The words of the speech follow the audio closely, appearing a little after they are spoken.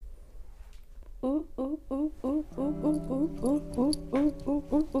ooh, ooh, ooh, ooh, ooh, ooh, ooh,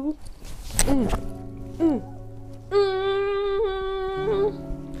 ooh, ooh. Mm,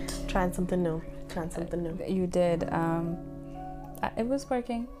 Trying something new. You did. It was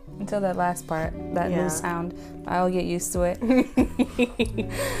working until that last part, that new sound. I'll get used to it.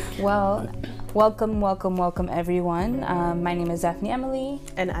 Well, welcome everyone. My name is Daphne Emily.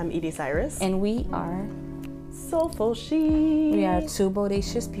 And I'm Edie Cyrus. And we are Soulful She. We are two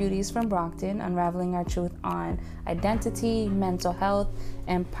bodacious beauties from Brockton, unraveling our truth on identity, mental health,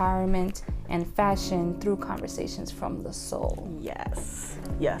 empowerment, and fashion through conversations from the soul. Yes,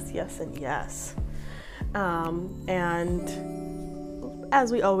 and yes. And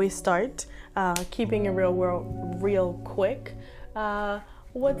as we always start, keeping it real quick.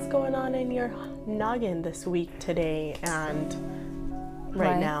 What's going on in your noggin this week, today, and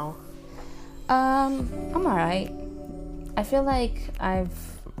right now? I'm alright. I feel like I've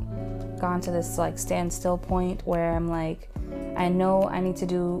gone to this standstill point where I'm like, I know I need to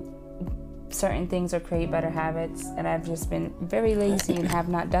do certain things or create better habits, and I've just been very lazy and have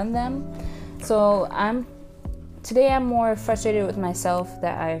not done them. So today I'm more frustrated with myself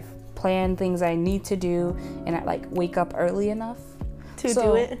that I've planned things I need to do and I wake up early enough to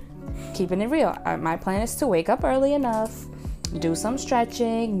do it. Keeping it real, my plan is to wake up early enough, do some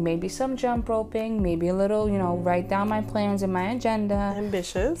stretching, maybe some jump roping, maybe a little, write down my plans and my agenda.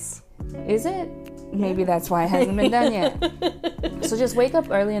 Ambitious. Is it? Maybe that's why it hasn't been done yet. So just wake up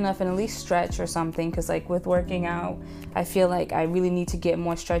early enough and at least stretch or something, because with working out, I feel like I really need to get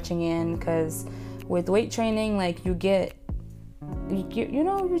more stretching in, because with weight training, you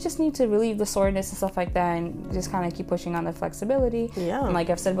just need to relieve the soreness and stuff like that, and just kind of keep pushing on the flexibility. Yeah. And like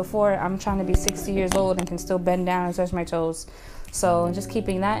I've said before, I'm trying to be 60 years old and can still bend down and touch my toes. So just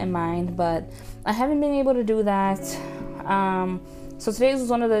keeping that in mind, but I haven't been able to do that. So today was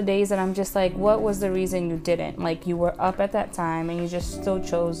one of the days that I'm just like, what was the reason you didn't? You were up at that time and you just still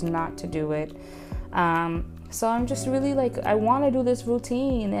chose not to do it. So I'm just really I want to do this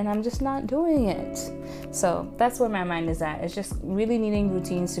routine and I'm just not doing it. So that's where my mind is at. It's just really needing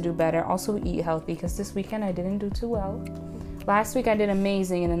routines to do better. Also eat healthy, because this weekend I didn't do too well. Last week I did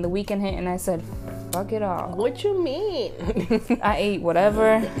amazing, and then the weekend hit and I said, fuck it all. What you mean? I ate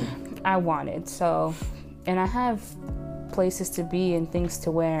whatever I wanted. So, and I have places to be and things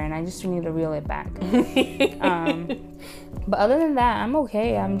to wear, and I just need to reel it back. But other than that, I'm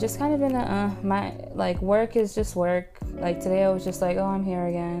okay. I'm just kind of in my work is just work. Today I was just oh, I'm here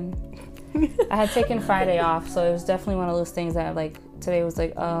again. I had taken Friday off, so it was definitely one of those things that today was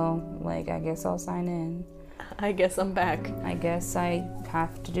oh, I guess I'll sign in. I guess I'm back. I guess I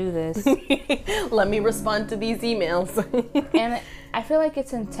have to do this. Let me respond to these emails. And I feel like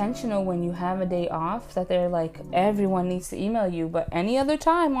it's intentional when you have a day off that they're everyone needs to email you, but any other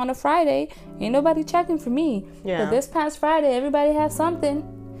time on a Friday, ain't nobody checking for me. Yeah. But this past Friday, everybody has something.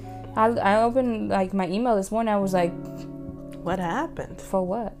 I opened my email this morning. I was what happened? For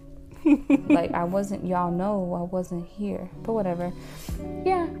what? I wasn't, y'all know I wasn't here, but whatever.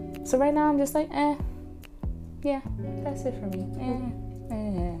 Yeah. So right now I'm just yeah, that's it for me.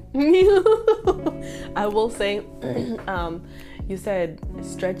 I will say, you said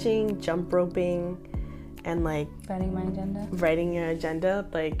stretching, jump roping, and writing your agenda.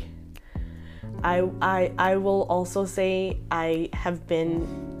 I will also say I have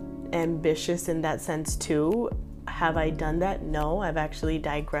been ambitious in that sense too. Have I done that? No, I've actually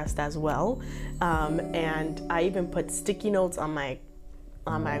digressed as well. And I even put sticky notes on my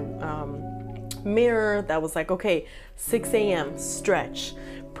mirror that was okay, 6 a.m. stretch,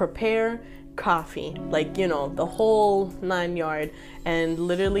 prepare coffee, the whole 9 yard. And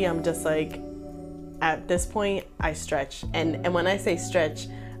literally I'm just at this point I stretch, and when I say stretch,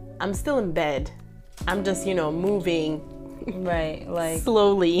 I'm still in bed. I'm just moving right,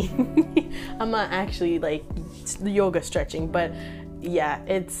 slowly. I'm not actually yoga stretching, but yeah,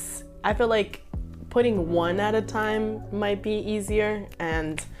 I feel putting one at a time might be easier,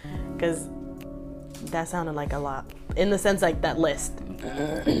 and because that sounded a lot in the sense that list.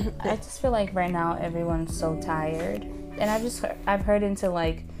 I just feel right now everyone's so tired, and I've heard into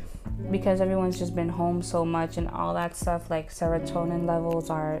because everyone's just been home so much and all that stuff, serotonin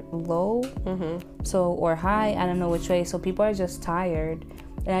levels are low, so, or high, I don't know which way, so people are just tired.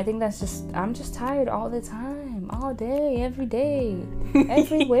 And I think I'm just tired all the time, all day, every day,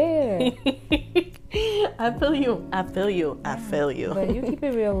 everywhere. I feel you. But you keep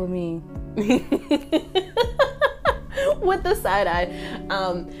it real with me. With the side eye.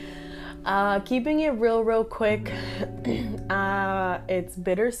 Keeping it real quick. It's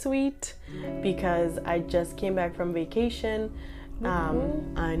bittersweet because I just came back from vacation.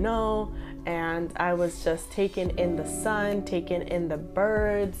 I know, and I was just taking in the sun, taking in the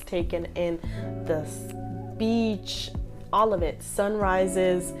birds, taking in the beach, all of it,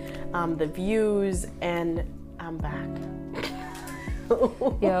 sunrises, the views, and I'm back.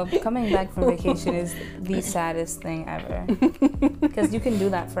 Yo, coming back from vacation is the saddest thing ever. Because you can do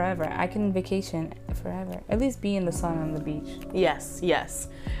that forever. I can vacation forever. At least be in the sun on the beach. Yes.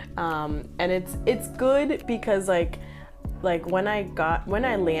 And it's good because like when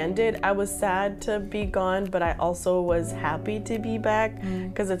I landed, I was sad to be gone, but I also was happy to be back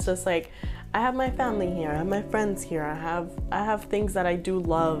because it's just like I have my family here, I have my friends here, I have things that I do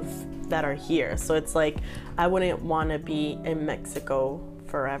love that are here. So it's like I wouldn't want to be in Mexico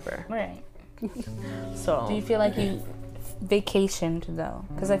forever. Right. So do you feel like you vacationed though?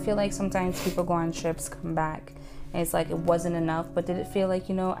 Because I feel like sometimes people go on trips, come back, and it's like it wasn't enough. But did it feel like,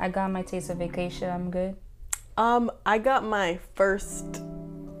 you know, I got my taste of vacation, I'm good? I got my first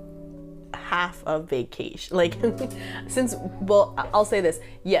half of vacation. Like I'll say this.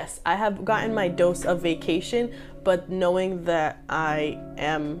 Yes, I have gotten my dose of vacation, but knowing that I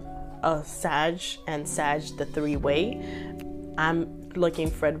am a Sag and Sag the three-way, I'm looking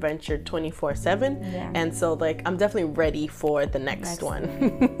for adventure 24/7. Yeah. And so like I'm definitely ready for the next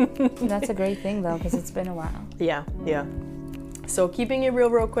one. That's a great thing though, because it's been a while. Yeah. So keeping it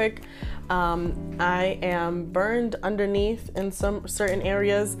real quick, I am burned underneath in some certain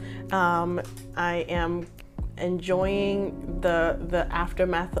areas. I am enjoying the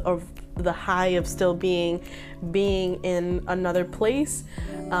aftermath of the high of still being in another place,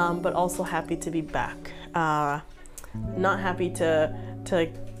 but also happy to be back. Not happy to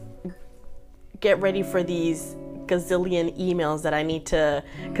get ready for these gazillion emails that I need to,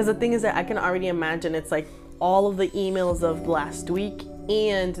 because the thing is that I can already imagine it's like all of the emails of last week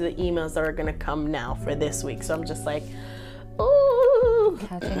and the emails that are gonna come now for this week. So I'm just like, ooh,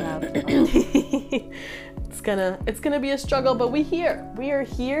 Catching up. it's gonna be a struggle, but we are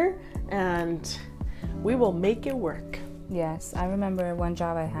here and we will make it work. Yes, I remember one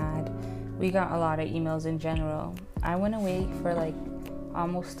job I had, we got a lot of emails in general. I went away for like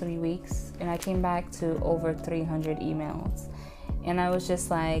almost 3 weeks and I came back to over 300 emails. And I was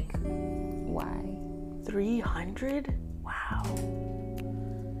just like, why? 300? Wow.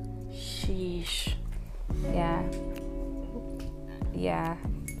 Sheesh. Yeah.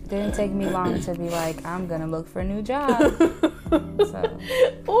 Didn't take me long to be like, I'm gonna look for a new job. So.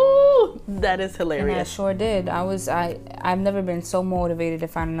 Ooh, that is And I hilarious. sure did. I've never been so motivated to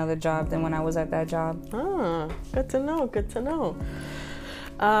find another job than when I was at that job. Ah, good to know.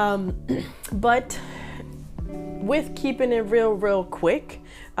 But with keeping it real quick,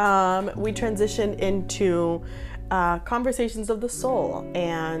 we transitioned into Conversations of the Soul.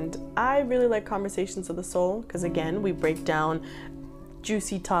 And I really like Conversations of the Soul because, again, we break down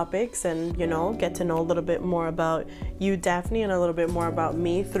juicy topics and, you know, get to know a little bit more about you, Daphne, and a little bit more about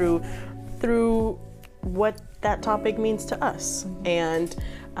me through what that topic means to us. And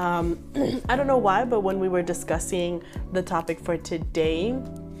I don't know why, but when we were discussing the topic for today,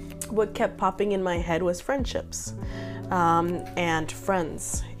 what kept popping in my head was friendships and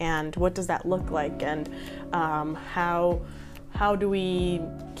friends, and what does that look like, and how do we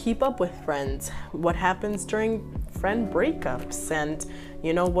keep up with friends? What happens during friend breakups? And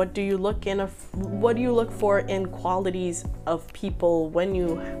you know, what do you look for in qualities of people when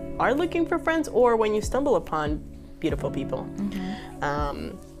you are looking for friends or when you stumble upon beautiful people?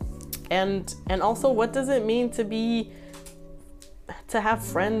 Mm-hmm. And also, what does it mean to have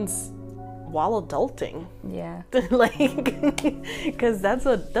friends while adulting? Yeah. Like, because that's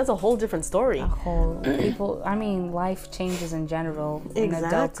a whole different story. Life changes in general.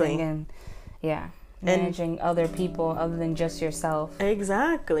 Exactly. In adulting and managing other people other than just yourself.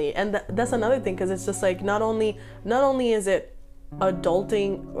 Exactly. And that's another thing, because it's just like not only is it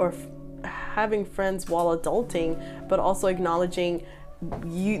adulting or having friends while adulting, but also acknowledging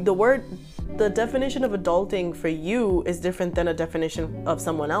the definition of adulting for you is different than a definition of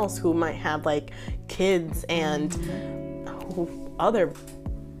someone else who might have like kids and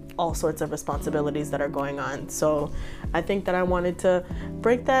all sorts of responsibilities that are going on. So I think that I wanted to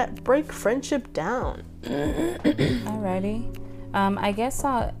break friendship down. Alrighty. I guess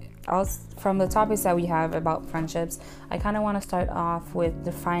I'll from the topics that we have about friendships, I kind of want to start off with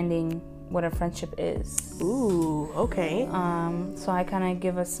defining what a friendship is. Ooh, okay. So I kind of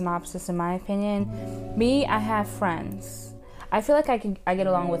give a synopsis in my opinion. Me, I have friends. I feel like I get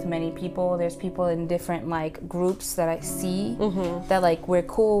along with many people. There's people in different like groups that I see that like we're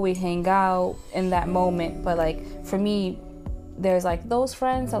cool, we hang out in that moment. But like for me, there's like those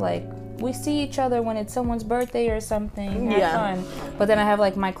friends that like we see each other when it's someone's birthday or something. Have Yeah. fun. But then I have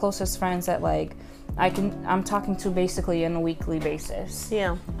like my closest friends that like I'm talking to basically on a weekly basis.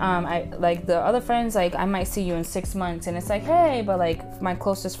 Yeah. I like the other friends, like I might see you in 6 months and it's like, hey, but like my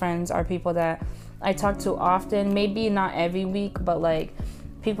closest friends are people that I talk to often, maybe not every week, but like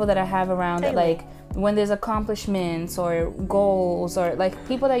people that I have around that like when there's accomplishments or goals or like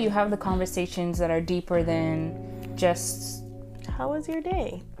people that you have the conversations that are deeper than just How was your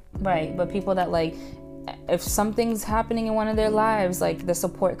day? right, but people that like if something's happening in one of their lives, like the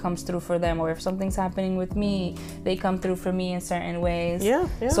support comes through for them, or if something's happening with me, they come through for me in certain ways. Yeah,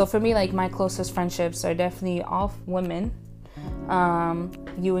 yeah. So for me, like my closest friendships are definitely all women,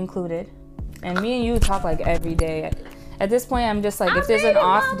 you included, and me and you talk like every day. At this point, I'm just like, if there's an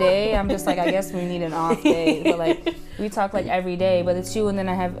off day, I'm just like, I guess we need an off day. But like, we talk like every day. But it's you, and then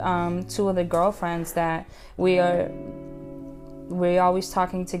I have 2 other girlfriends that we're always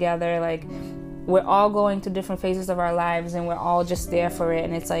talking together. Like, we're all going through different phases of our lives, and we're all just there for it.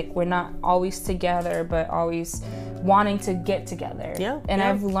 And it's like we're not always together, but always wanting to get together. Yeah. And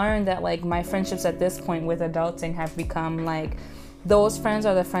yeah. I've learned that like my friendships at this point with adulting have become like those friends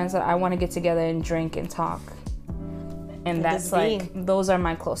are the friends that I want to get together and drink and talk. And that's like, those are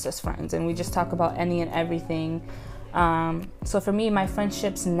my closest friends. And we just talk about any and everything. So for me, my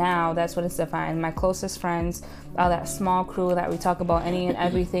friendships now, that's what it's defined. My closest friends are that small crew that we talk about any and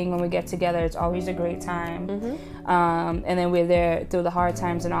everything when we get together. It's always a great time. And then we're there through the hard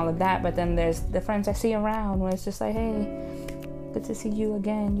times and all of that. But then there's the friends I see around where it's just like, hey, good to see you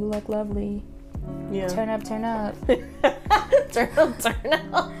again. You look lovely. Yeah. Turn up, turn up. Turn up, turn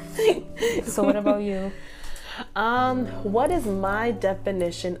up. So what about you? What is my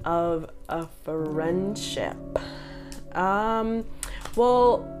definition of a friendship? Well,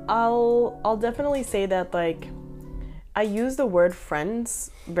 I'll definitely say that like I use the word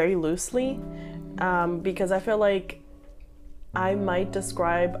friends very loosely, because I feel like I might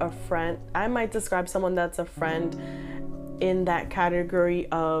describe someone that's a friend in that category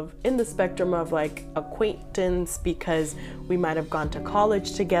of, in the spectrum of like acquaintance, because we might have gone to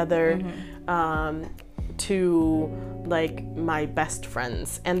college together, to like my best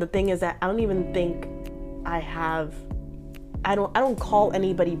friends. And the thing is that I don't even think I don't call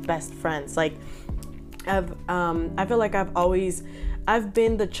anybody best friends. Like I feel like I've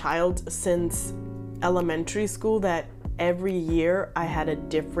been the child since elementary school that every year I had a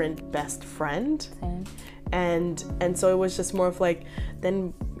different best friend. Same. And so it was just more of like,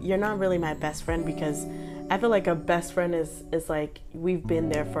 then you're not really my best friend, because I feel like a best friend is like we've been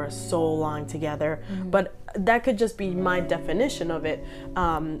there for so long together. But that could just be my definition of it.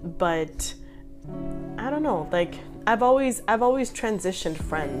 But I don't know, like I've always transitioned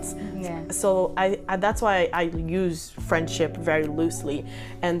friends. Yeah. So I that's why I use friendship very loosely.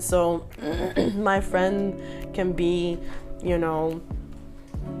 And so my friend can be, you know,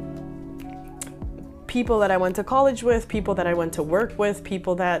 people that I went to college with, people that I went to work with,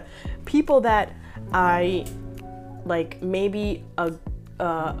 people that I like. Maybe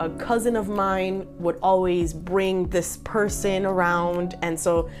a cousin of mine would always bring this person around, and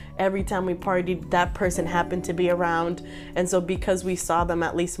so every time we partied, that person happened to be around. And so because we saw them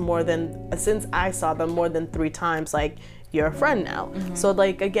since I saw them more than 3 times, like, you're a friend now. So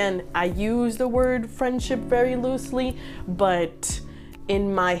like, again, I use the word friendship very loosely, but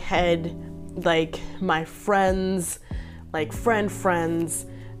in my head, like my friends, like friends,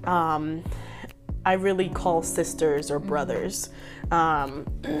 I really call sisters or brothers.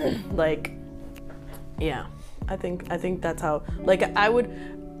 Like, yeah, I think that's how, like, I would,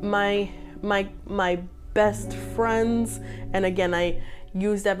 my best friends, and again, I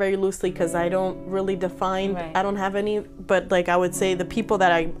use that very loosely because I don't really define, Right. I don't have any, but like I would say the people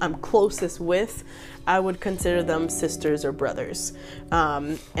that I'm closest with, I would consider them sisters or brothers.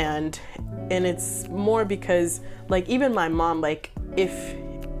 And it's more because, like, even my mom, like, if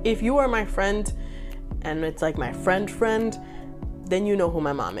you are my friend and it's like my friend, then you know who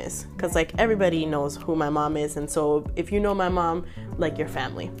my mom is, because like everybody knows who my mom is. And so if you know my mom, like, your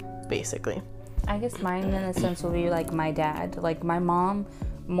family, basically. I guess mine in a sense will be like my dad. Like my mom,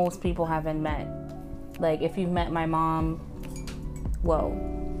 most people haven't met. Like if you've met my mom, whoa,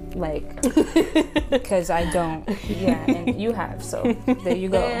 like, because I don't. Yeah, and you have, so there you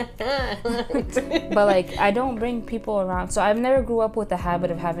go. But like I don't bring people around, so I've never grew up with the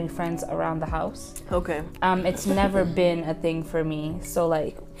habit of having friends around the house. Okay. It's never been a thing for me. So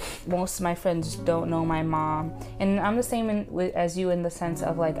like most of my friends don't know my mom, and I'm the same as you in the sense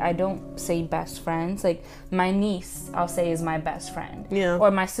of like I don't say best friends. Like my niece, I'll say, is my best friend. Yeah.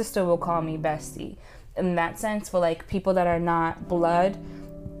 Or my sister will call me bestie. In that sense, but like people that are not blood,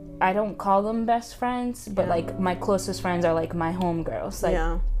 I don't call them best friends, but like my closest friends are like my homegirls.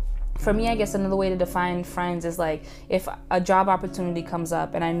 Like for me, I guess another way to define friends is like if a job opportunity comes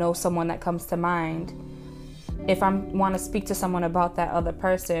up and I know someone that comes to mind, if I want to speak to someone about that other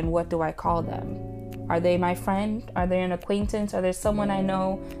person, what do I call them? Are they my friend? Are they an acquaintance? Are there someone I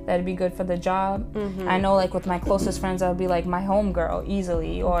know that'd be good for the job? I know like with my closest friends, I'll be like my homegirl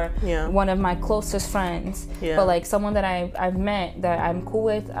easily, or one of my closest friends. But like someone that I've met that I'm cool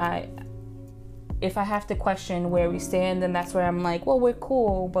with, if I have to question where we stand, then that's where I'm like, well, we're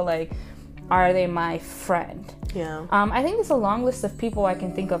cool, but like, are they my friend? I think there's a long list of people I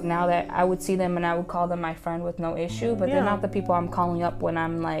can think of now that I would see them and I would call them my friend with no issue, but they're not the people I'm calling up when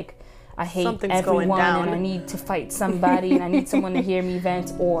I'm like, I hate everyone and I need to fight somebody and I need someone to hear me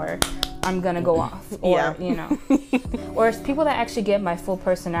vent, or I'm gonna go off, or you know, or it's people that actually get my full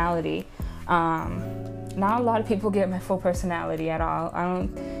personality. Not a lot of people get my full personality at all.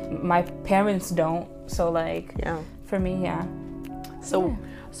 My parents don't, so like for me, So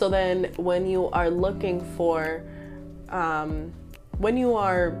then when you are looking for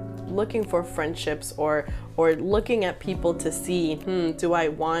friendships or looking at people to see, do I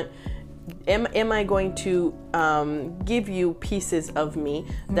want, am I going to give you pieces of me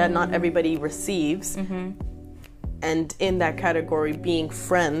that not everybody receives, and in that category being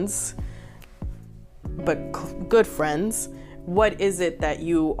friends, but good friends, what is it that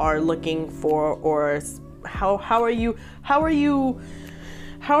you are looking for, or how are you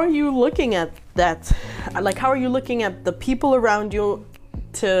looking at that? Like, how are you looking at the people around you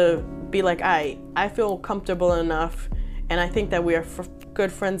to be like, I feel comfortable enough and I think that we are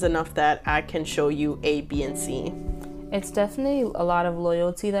good friends enough that I can show you A, B, and C? It's definitely a lot of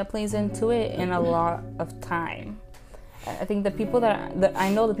loyalty that plays into it, and a lot of time. I think the people that I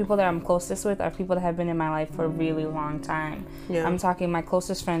know, the people that I'm closest with are people that have been in my life for a really long time. I'm talking my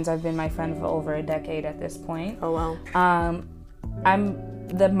closest friends. I've been my friend for over a decade at this point. Oh wow. I'm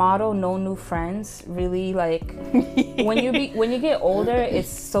the motto, no new friends, really, like when you get older, it's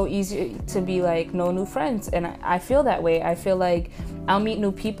so easy to be like no new friends, and I feel that way. I feel like I'll meet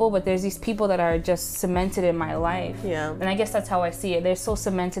new people, but there's these people that are just cemented in my life, and I guess that's how I see it. They're so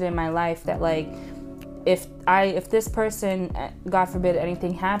cemented in my life that like if this person, God forbid,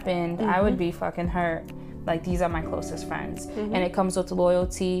 anything happened, I would be fucking hurt. Like, these are my closest friends, and it comes with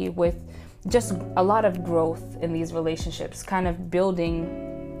loyalty, with just a lot of growth in these relationships, kind of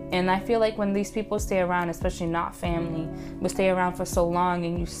building. And I feel like when these people stay around, especially not family, but stay around for so long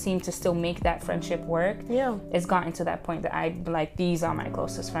and you seem to still make that friendship work, it's gotten to that point that I like, these are my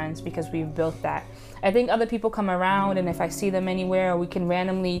closest friends because we've built that. I think other people come around, and if I see them anywhere or we can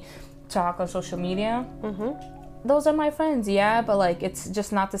randomly talk on social media, those are my friends, but like it's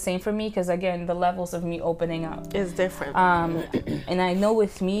just not the same for me, because again, the levels of me opening up is different. And I know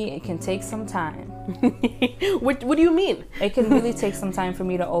with me it can take some time. What do you mean? It can really take some time for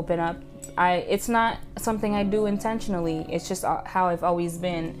me to open up. It's not something I do intentionally. It's just how I've always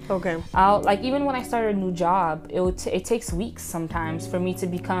been. Okay. I'll like, even when I started a new job, it takes weeks sometimes for me to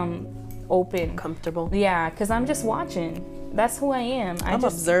become open, comfortable. Because I'm just watching. That's who I am. I'm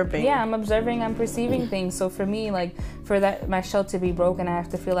observing. I'm observing. I'm perceiving things. So for me, like, for that, my shell to be broken, I have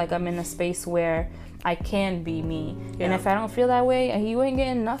to feel like I'm in a space where I can be me. And if I don't feel that way, you ain't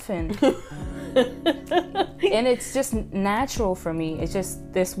getting nothing. And it's just natural for me. It's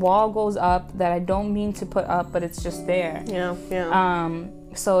just this wall goes up that I don't mean to put up, but it's just there.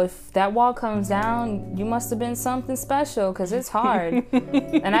 So if that wall comes down, you must have been something special, because it's hard.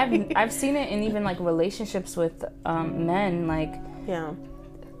 And I've seen it in even like relationships with men. Like,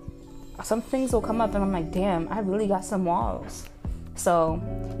 some things will come up and I'm like, damn, I really got some walls. So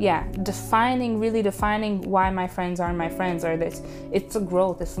really defining why my friends are my friends, or this, it's a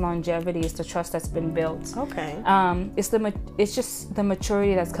growth, it's longevity, it's the trust that's been built. Okay. It's just the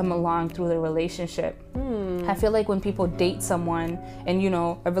maturity that's come along through the relationship. I feel like when people date someone and, you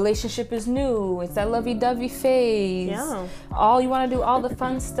know, a relationship is new, it's that lovey-dovey phase. All you want to do, all the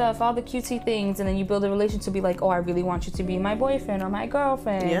fun stuff, all the cutesy things, and then you build a relationship to be like, oh, I really want you to be my boyfriend or my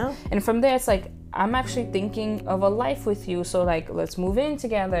girlfriend. And from there, it's like, I'm actually thinking of a life with you, so like, let's move in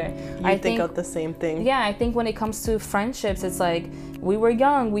together. I think of the same thing. I think when it comes to friendships, it's like, we were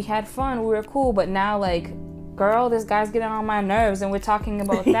young, we had fun, we were cool, but now like, girl, this guy's getting on my nerves, and we're talking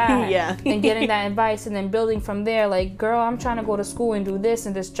about that. And getting that advice, and then building from there. Like, girl, I'm trying to go to school and do this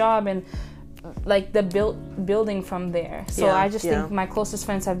and this job, and like the building from there. So Yeah, I just yeah. think my closest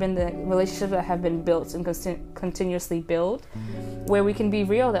friends have been the relationships that have been built and continuously built, where we can be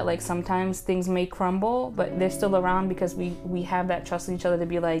real that like sometimes things may crumble, but they're still around because we have that trust in each other to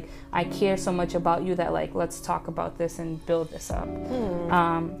be like, I care so much about you that like, let's talk about this and build this up.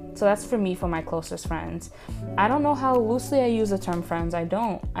 So that's for me, for my closest friends. I don't know how loosely I use the term friends. I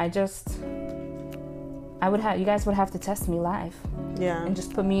don't. You guys would have to test me live. Yeah. And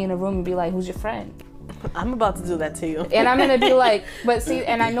just put me in a room and be like, who's your friend? I'm about to do that to you. And I'm gonna be like, but see,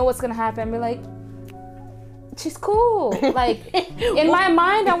 and I know what's gonna happen. I'm be like, she's cool. Like, in my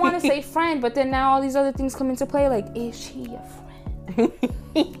mind, I want to say friend, but then now all these other things come into play. Like, is she a friend?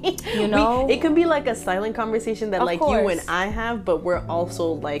 You know? It can be like a silent conversation that Of like course. you and I have, but we're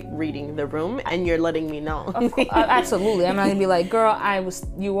also like reading the room and you're letting me know. Absolutely. I'm not gonna be like, girl,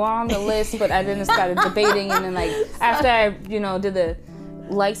 you were on the list, but I then started debating, and then like after I, did the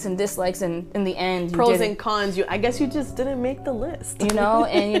likes and dislikes, and in the end, Pros didn't, and cons. I guess you just didn't make the list. and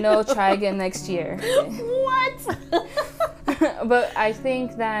try again next year. What? But I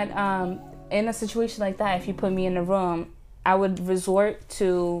think that in a situation like that, if you put me in a room, I would resort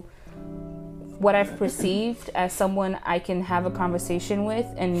to what I've perceived as someone I can have a conversation with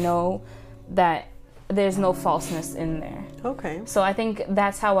and know that there's no falseness in there. Okay. So I think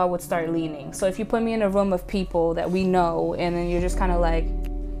that's how I would start leaning. So if you put me in a room of people that we know, and then you're just kind of like,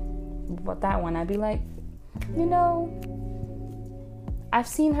 what that one? I'd be like, I've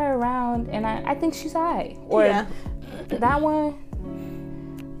seen her around, and I think she's alright. Or Yeah. that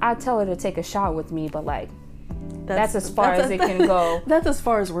one, I'd tell her to take a shot with me, but like, that's as far as it can go. That's as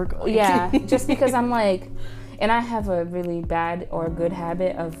far as we're going. Yeah, just because I'm like, and I have a really bad or good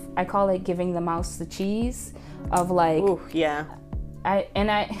habit of, I call it giving the mouse the cheese, of like, Ooh, yeah.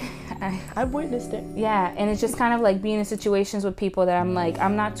 I've witnessed it. Yeah, and it's just kind of like being in situations with people that I'm like,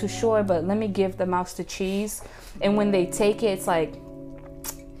 I'm not too sure, but let me give the mouse the cheese. And when they take it, it's like,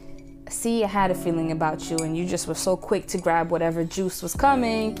 see, I had a feeling about you, and you just were so quick to grab whatever juice was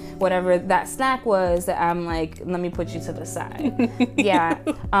coming, whatever that snack was, that I'm like, let me put you to the side. Yeah,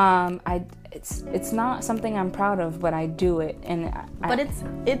 it's not something I'm proud of, but I do it, and But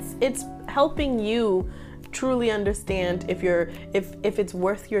it's helping you truly understand if it's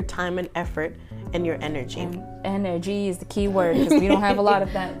worth your time and effort and your energy. Energy is the key word, because we don't have a lot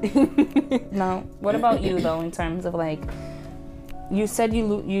of that. No. What about you though, in terms of like, you said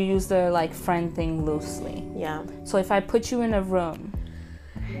you use the like friend thing loosely. Yeah. So if I put you in a room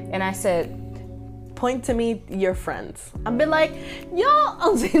and I said, point to me your friends, I'd be like, y'all.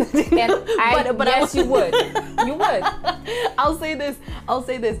 I'll say this. Yes, you would. You would. I'll say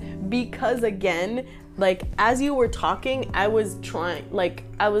this because again, like as you were talking, I was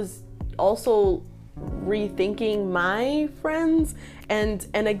also rethinking my friends, and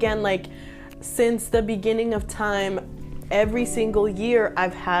again, like since the beginning of time, every single year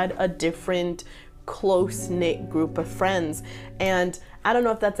I've had a different close-knit group of friends, and I don't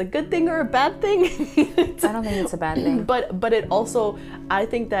know if that's a good thing or a bad thing. I don't think it's a bad thing. But it also, I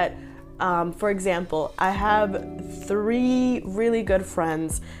think that, for example, I have 3 really good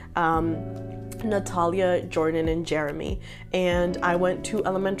friends, Natalia, Jordan, and Jeremy, and I went to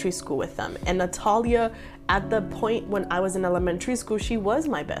elementary school with them. And Natalia, at the point when I was in elementary school, she was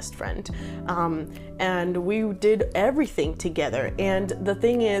my best friend, and we did everything together. And the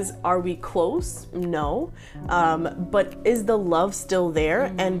thing is, are we close? No, but is the love still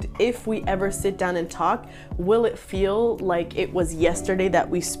there? And if we ever sit down and talk, will it feel like it was yesterday that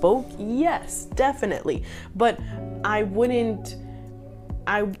we spoke? Yes, definitely. But I wouldn't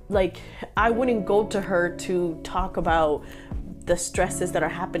go to her to talk about the stresses that are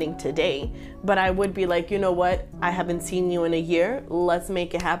happening today, but I would be like, you know what, I haven't seen you in a year, let's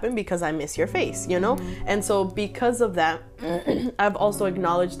make it happen because I miss your face, And so because of that, I've also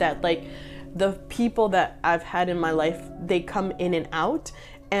acknowledged that like the people that I've had in my life, they come in and out,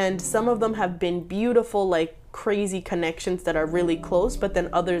 and some of them have been beautiful, like crazy connections that are really close, but then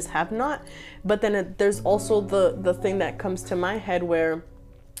others have not. But then there's also the thing that comes to my head where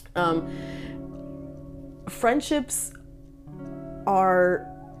friendships are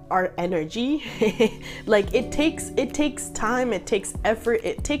energy. Like it takes time, it takes effort,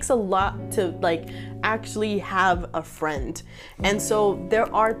 it takes a lot to like actually have a friend. And so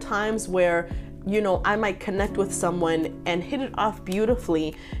there are times where I might connect with someone and hit it off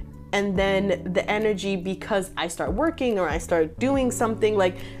beautifully, and then the energy, because I start working or I start doing something,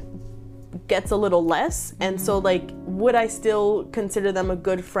 like gets a little less. And so like, would I still consider them a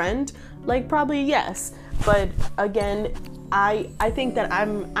good friend? Like probably yes, but again, I think that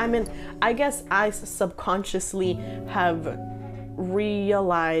I guess I subconsciously have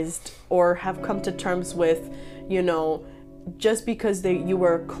realized or have come to terms with, you know, just because you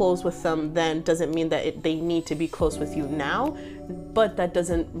were close with them then doesn't mean that they need to be close with you now, but that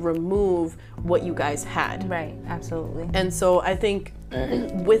doesn't remove what you guys had. Right, absolutely. And so I think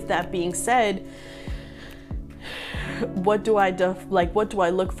with that being said, what do I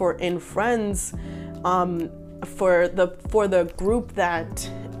look for in friends, for the group that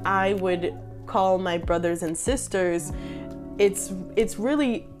I would call my brothers and sisters? It's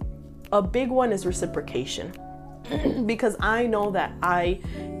really a big one is reciprocation. Because I know that I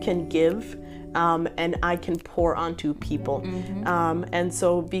can give, and I can pour onto people. And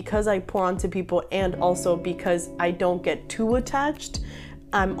so because I pour onto people, and also because I don't get too attached,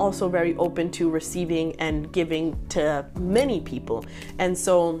 I'm also very open to receiving and giving to many people. And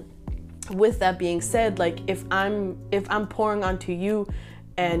so with that being said, like if I'm pouring onto you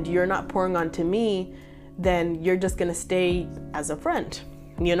and you're not pouring onto me, then you're just gonna stay as a friend.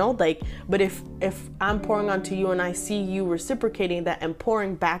 You know, like, but if I'm pouring onto you and I see you reciprocating that and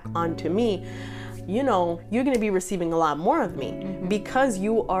pouring back onto me, you know, you're going to be receiving a lot more of me, because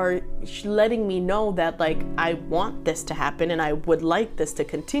you are letting me know that, like, I want this to happen and I would like this to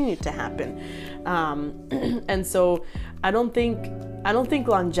continue to happen. And so I don't think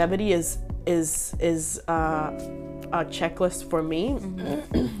longevity is a checklist for me.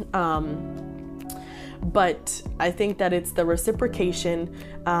 But I think that it's the reciprocation.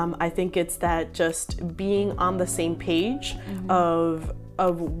 I think it's that just being on the same page of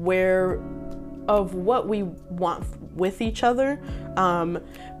what we want with each other.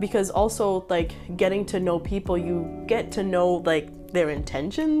 Because also, like, getting to know people, you get to know, like, their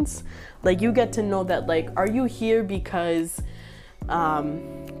intentions. Like, you get to know that, like, are you here because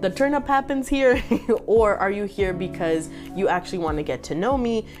the turn up happens here, or are you here because you actually want to get to know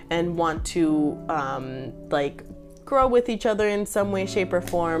me and want to like grow with each other in some way, shape, or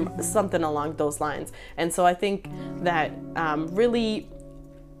form, something along those lines. And so I think that really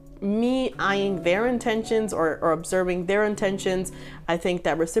me eyeing their intentions or observing their intentions, I think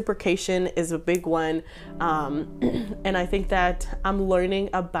that reciprocation is a big one. And I think that I'm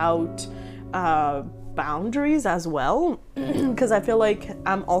learning about boundaries as well, because I feel like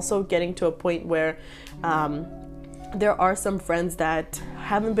I'm also getting to a point where there are some friends that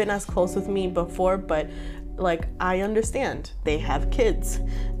haven't been as close with me before, but like, I understand they have kids,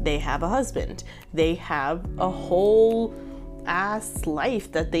 they have a husband, they have a whole ass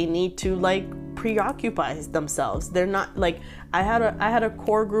life that they need to, like, preoccupy themselves. They're not like, I had a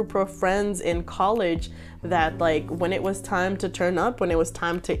core group of friends in college that, like, when it was time to turn up, when it was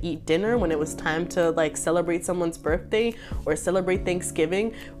time to eat dinner, when it was time to, like, celebrate someone's birthday or celebrate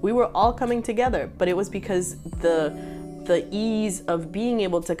Thanksgiving, we were all coming together. But it was because the ease of being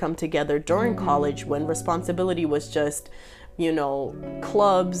able to come together during college, when responsibility was just, you know,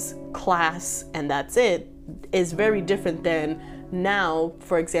 clubs, class, and that's it, is very different than now.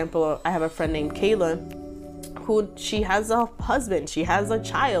 For example, I have a friend named Kayla, who, she has a husband, she has a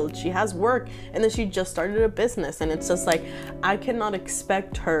child, she has work, and then she just started a business. And it's just like, I cannot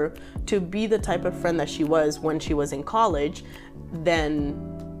expect her to be the type of friend that she was when she was in college than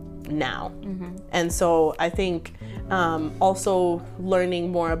now. And so I think also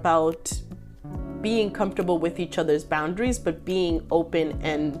learning more about being comfortable with each other's boundaries, but being open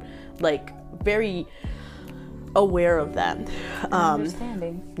and, like, very aware of that.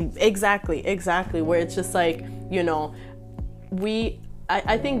 Understanding. Exactly. Where it's just like, you know,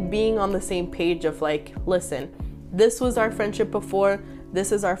 I think being on the same page of, like, listen, this was our friendship before,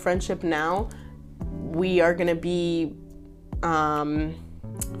 this is our friendship now. We are gonna be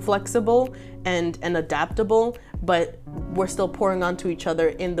flexible and adaptable, but we're still pouring onto each other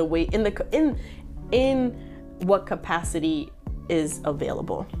in the way, in what capacity is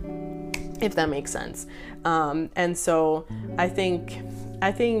available, if that makes sense. And so I think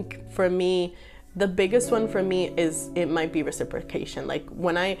for me, the biggest one for me is, it might be reciprocation. Like,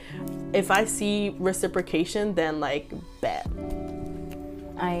 if I see reciprocation, then, like, bet.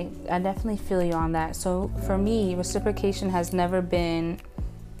 I definitely feel you on that. So for me, reciprocation has never been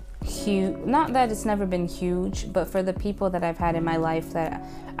huge. Not that it's never been huge, but for the people that I've had in my life that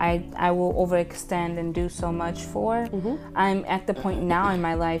I will overextend and do so much for, I'm at the point now in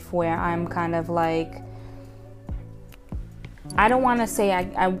my life where I'm kind of like, I don't want to say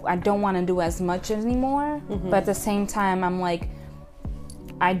I don't want to do as much anymore, but at the same time, I'm like,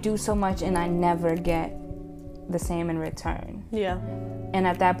 I do so much and I never get the same in return. Yeah. And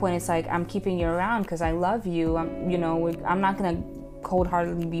at that point, it's like, I'm keeping you around because I love you. I'm not gonna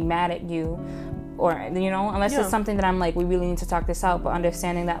cold-heartedly be mad at you or unless Yeah. it's something that I'm like, we really need to talk this out. But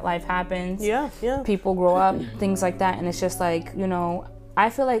understanding that life happens, Yeah. people grow up, things like that, and it's just like, I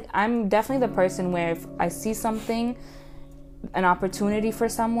feel like I'm definitely the person where if I see something, an opportunity for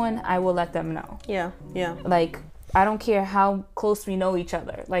someone, I will let them know. Yeah. Like, I don't care how close we know each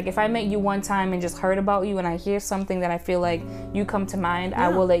other. Like, if I met you one time and just heard about you and I hear something that I feel like you come to mind, I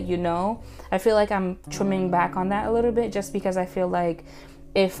will let you know. I feel like I'm trimming back on that a little bit, just because I feel like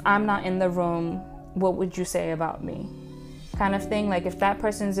if I'm not in the room, what would you say about me? Kind of thing. Like, if that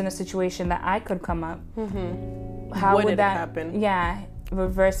person's in a situation that I could come up, how would that happen? Yeah,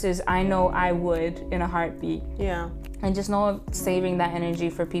 versus I know I would in a heartbeat. Yeah. And just know saving that energy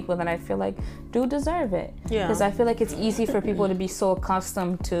for people that I feel like do deserve it. Yeah. Because I feel like it's easy for people to be so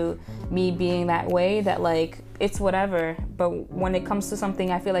accustomed to me being that way that like it's whatever. But when it comes to something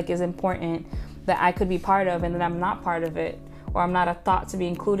I feel like is important that I could be part of and that I'm not part of it, or I'm not a thought to be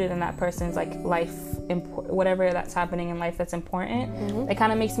included in that person's like life, whatever that's happening in life that's important, it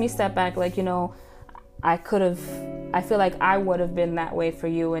kind of makes me step back. Like, I feel like I would have been that way for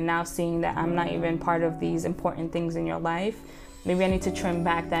you, and now seeing that I'm not even part of these important things in your life, maybe I need to trim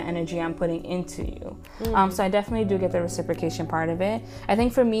back that energy I'm putting into you. So I definitely do get the reciprocation part of it. I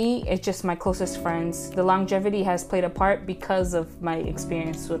think for me, it's just my closest friends. The longevity has played a part because of my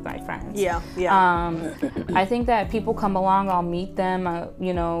experience with my friends. Yeah. I think that people come along, I'll meet them,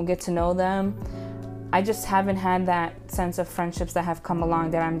 get to know them. I just haven't had that sense of friendships that have come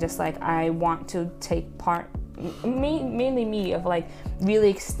along that I'm just like, I want to take part, mainly me, of like really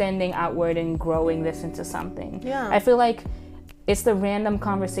extending outward and growing this into something. Yeah. I feel like it's the random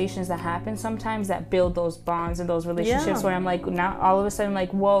conversations that happen sometimes that build those bonds and those relationships where I'm like, now all of a sudden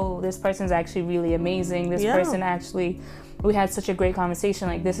like, whoa, this person's actually really amazing. This person actually, we had such a great conversation.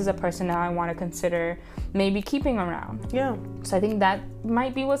 Like, this is a person now I want to consider maybe keeping around. Yeah. So I think that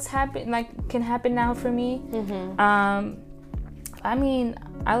might be what's can happen now for me. I mean,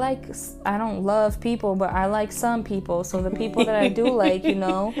 I don't love people, but I like some people. So the people that I do like,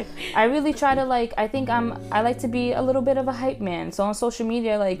 I really try to I like to be a little bit of a hype man. So on social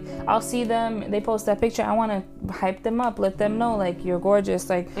media, like, I'll see them, they post that picture, I want to hype them up, let them know, like, you're gorgeous,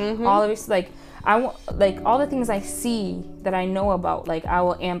 like, all of this, like, I want, like, all the things I see that I know about, like, I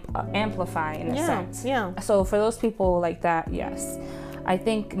will amplify in a sense. Yeah. So for those people like that, yes. I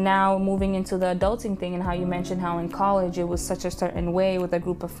think now moving into the adulting thing, and how you mentioned how in college it was such a certain way with a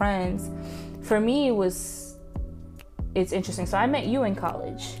group of friends. For me, it's interesting. So I met you in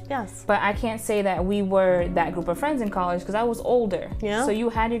college. Yes. But I can't say that we were that group of friends in college because I was older. Yeah. So you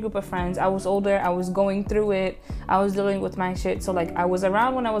had your group of friends. I was older. I was going through it. I was dealing with my shit. So like I was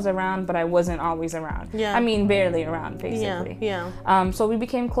around when I was around, but I wasn't always around. Yeah. I mean, barely around, basically. Yeah. So we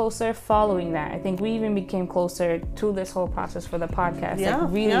became closer following that. I think we even became closer to this whole process for the podcast. Yeah.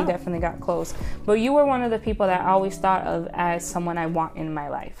 Like really definitely got close. But you were one of the people that I always thought of as someone I want in my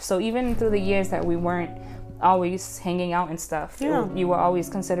life. So even through the years that we weren't always hanging out and stuff, you were always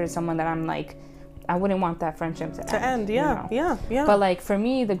considered someone that I'm like, I wouldn't want that friendship to end. Yeah. But like for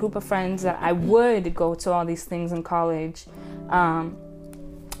me, the group of friends that I would go to all these things in college,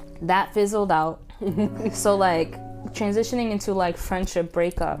 that fizzled out. So like transitioning into like friendship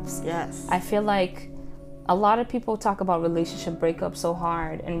breakups. Yes. I feel like a lot of people talk about relationship breakups so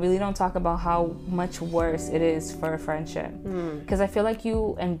hard and really don't talk about how much worse it is for a friendship. Because I feel like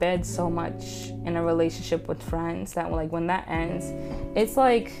you embed so much in a relationship with friends that like when that ends, it's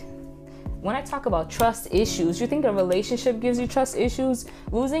like, when I talk about trust issues, you think a relationship gives you trust issues?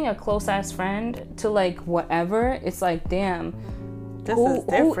 Losing a close ass friend to like whatever, it's like, damn, who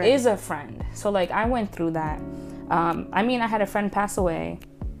is a friend? So like I went through that. I mean, I had a friend pass away.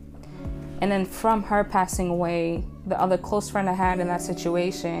 And then from her passing away, the other close friend I had in that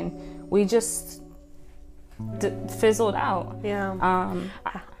situation, we just fizzled out. Yeah.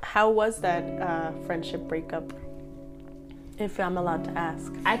 How was that friendship breakup, if I'm allowed to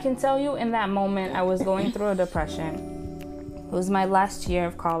ask? I can tell you in that moment, I was going through a depression. It was my last year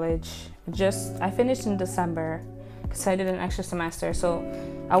of college. I finished in December because I did an extra semester. So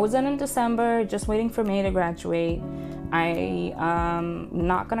I was done in December, just waiting for May to graduate. I'm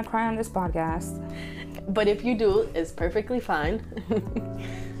not gonna cry on this podcast. But if you do, it's perfectly fine.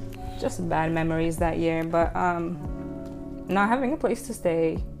 Just bad memories that year, but not having a place to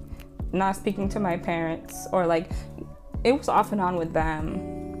stay, not speaking to my parents, or like it was off and on with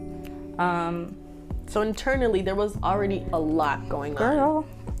them. So internally there was already a lot going on. Girl,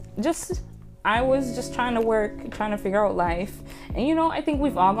 I was just trying to work, trying to figure out life. And I think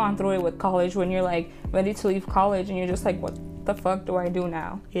we've all gone through it with college when you're like ready to leave college and you're just like, what the fuck do I do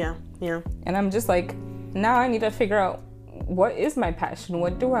now? Yeah. And I'm just like, now I need to figure out what is my passion?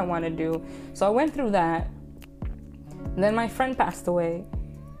 What do I want to do? So I went through that. And then my friend passed away.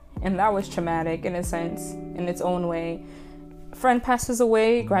 And that was traumatic in a sense, in its own way. Friend passes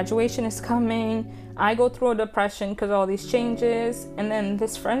away, graduation is coming. I go through a depression because of all these changes. And then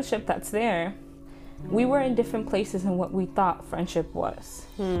this friendship that's there, we were in different places in what we thought friendship was.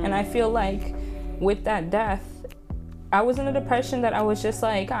 And I feel like with that death, I was in a depression that I was just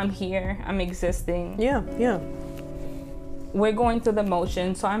like, I'm here, I'm existing. Yeah. We're going through the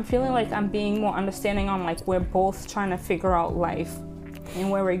motion. So I'm feeling like I'm being more understanding on like we're both trying to figure out life and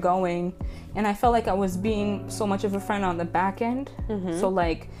where we're going. And I felt like I was being so much of a friend on the back end. So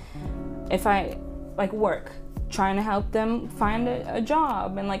like if I like work, trying to help them find a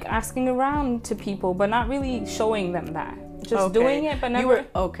job and like asking around to people, but not really showing them that. Just doing it, but never.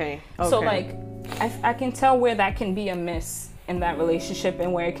 Okay. So like I can tell where that can be a miss in that relationship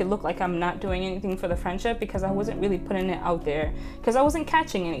and where it could look like I'm not doing anything for the friendship because I wasn't really putting it out there because I wasn't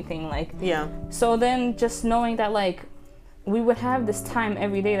catching anything. Like, yeah. So then just knowing that like we would have this time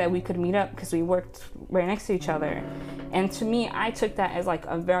every day that we could meet up because we worked right next to each other. And to me, I took that as like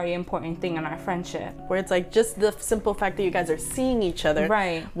a very important thing in our friendship. Where it's like just the simple fact that you guys are seeing each other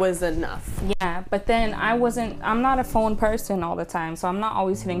was enough. Yeah, but then I'm not a phone person all the time, so I'm not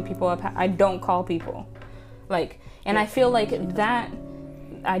always hitting people up. I don't call people. Like, and I feel like that,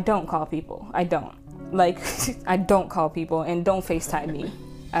 I don't call people. I don't. Like, I don't call people and don't FaceTime me.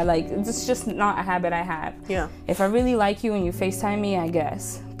 It's just not a habit I have. Yeah. If I really like you and you FaceTime me, I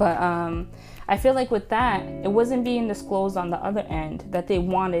guess. But I feel like with that, it wasn't being disclosed on the other end that they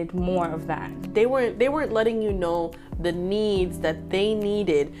wanted more of that. They weren't letting you know the needs that they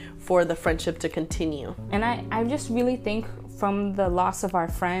needed for the friendship to continue. And I just really think from the loss of our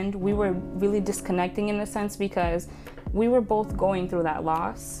friend, we were really disconnecting in a sense because we were both going through that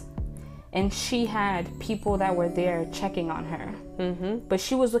loss. And she had people that were there checking on her. But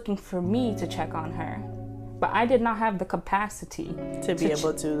she was looking for me to check on her. But I did not have the capacity to be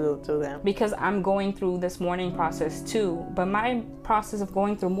able to do that. Because I'm going through this mourning process too. But my process of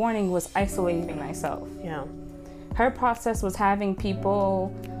going through mourning was isolating myself. Yeah. Her process was having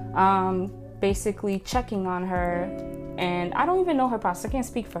people basically checking on her. And I don't even know her process. I can't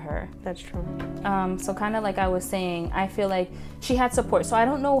speak for her. That's true. So kind of like I was saying, I feel like she had support. So I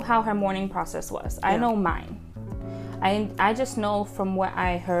don't know how her mourning process was. I know mine. I just know from what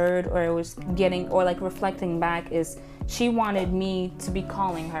I heard or was getting or like reflecting back is she wanted me to be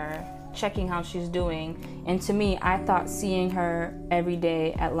calling her, checking how she's doing. And to me, I thought seeing her every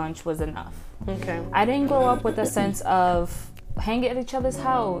day at lunch was enough. Okay. I didn't grow up with a sense of hang at each other's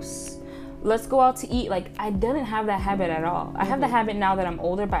house. Let's go out to eat. Like, I didn't have that habit at all. I have the habit now that I'm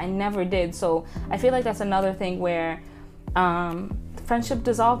older, but I never did. So I feel like that's another thing where friendship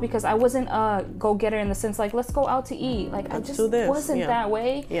dissolved because I wasn't a go-getter in the sense like, let's go out to eat. Like, I just wasn't that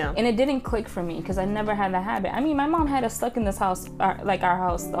way. Yeah. And it didn't click for me because I never had that habit. I mean, my mom had us stuck in this house, like our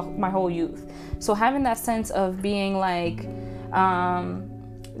house, my whole youth. So having that sense of being like,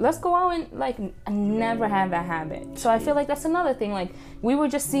 let's go out and like I never had that habit. So I feel like that's another thing. Like we were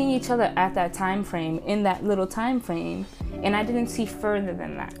just seeing each other at that time frame, in that little time frame, and I didn't see further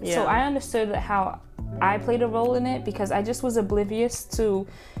than that. Yeah. So I understood that how I played a role in it because I just was oblivious to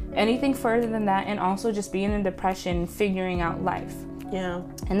anything further than that, and also just being in depression, figuring out life. Yeah.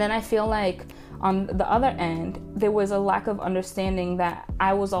 And then I feel like on the other end, there was a lack of understanding that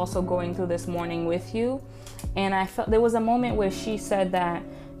I was also going through this mourning with you. And I felt there was a moment where she said that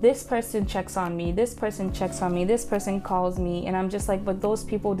this person checks on me, this person checks on me, this person calls me, and I'm just like, but those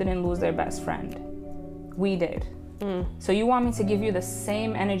people didn't lose their best friend. We did. So you want me to give you the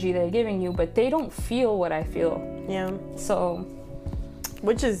same energy they're giving you, but they don't feel what I feel. Yeah. So,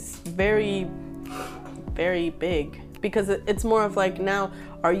 which is very, very big, because it's more of like, now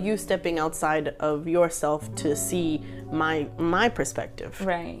are you stepping outside of yourself to see my perspective?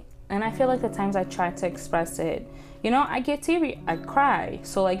 Right. And I feel like the times I tried to express it, you know, I get teary, I cry.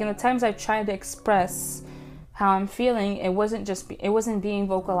 So like in the times I tried to express how I'm feeling, it wasn't being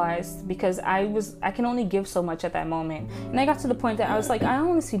vocalized because I can only give so much at that moment. And I got to the point that I was like, I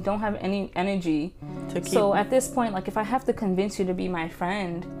honestly don't have any energy. So at this point, like if I have to convince you to be my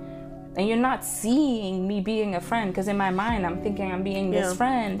friend and you're not seeing me being a friend, because in my mind I'm thinking I'm being this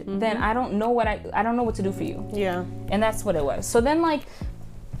friend, then I don't know what to do for you. Yeah. And that's what it was. So then like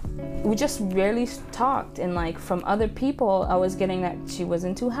we just rarely talked, and like from other people I was getting that she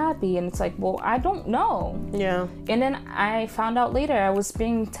wasn't too happy, and it's like, well, I don't know. Yeah. And then I found out later I was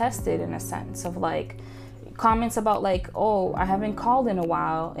being tested in a sense of like comments about like, oh, I haven't called in a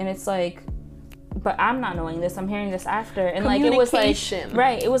while, and it's like, but I'm not knowing this, I'm hearing this after. And like it was like,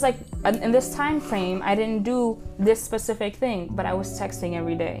 right, it was like in this time frame, I didn't do this specific thing, but I was texting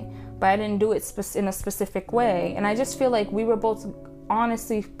every day. But I didn't do it in a specific way. And I just feel like we were both,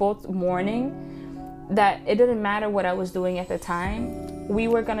 honestly, both mourning that it didn't matter what I was doing at the time. We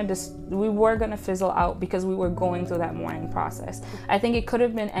were gonna fizzle out because we were going through that mourning process. I think it could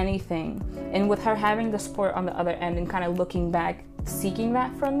have been anything. And with her having the support on the other end and kind of looking back, seeking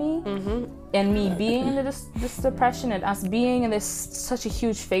that from me, and me being in this depression and us being in this such a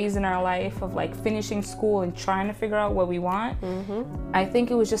huge phase in our life of like finishing school and trying to figure out what we want, I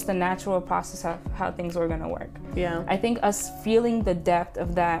think it was just the natural process of how things were gonna work. Yeah. I think us feeling the depth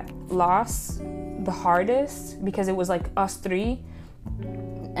of that loss the hardest, because it was like us three,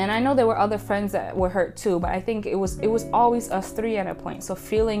 and I know there were other friends that were hurt too, but I think it was always us three at a point. So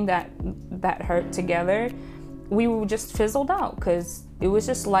feeling that hurt together, we were just fizzled out because it was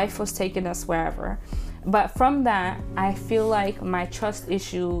just life was taking us wherever. But from that, I feel like my trust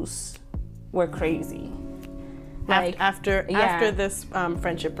issues were crazy. Like After this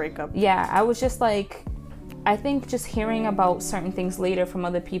friendship breakup. Yeah, I was just like, I think just hearing about certain things later from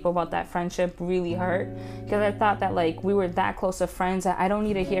other people about that friendship really hurt, because I thought that like we were that close of friends that I don't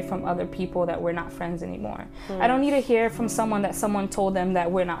need to hear from other people that we're not friends anymore. I don't need to hear from someone that someone told them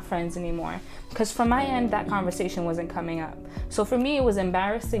that we're not friends anymore, because from my end that conversation wasn't coming up. So for me it was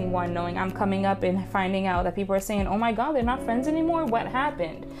embarrassing, one, knowing I'm coming up and finding out that people are saying, oh my god, they're not friends anymore, what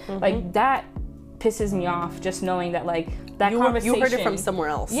happened? Like that pisses me off, just knowing that like that conversation, you heard it from somewhere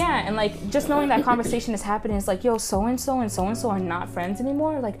else. Yeah, and like just knowing that conversation is happening, it's like, yo, so and so are not friends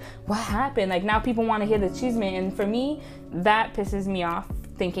anymore. Like, what happened? Like now people want to hear the chisme, and for me that pisses me off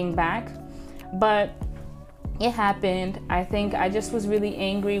thinking back. But it happened. I think I just was really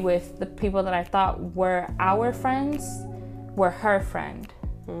angry with the people that I thought were our friends were her friend.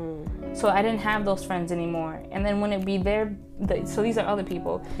 So I didn't have those friends anymore. And then when it be so these are other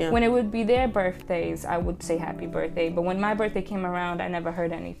people. Yeah. When it would be their birthdays, I would say happy birthday. But when my birthday came around, I never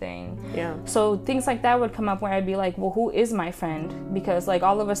heard anything. Yeah. So things like that would come up where I'd be like, well, who is my friend? Because like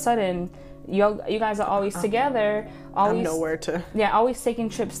all of a sudden, you guys are always together. Always, I'm nowhere to. Yeah, always taking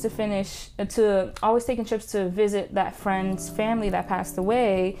trips to visit that friend's family that passed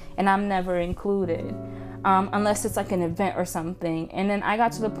away, and I'm never included. Unless it's like an event or something. And then I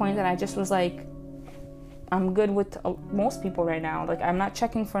got to the point that I just was like, I'm good with most people right now. Like, I'm not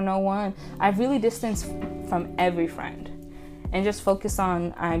checking for no one. I've really distanced from every friend and just focused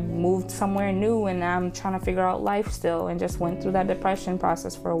on, I moved somewhere new and I'm trying to figure out life still, and just went through that depression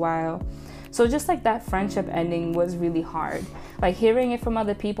process for a while. So just like that friendship ending was really hard. Like hearing it from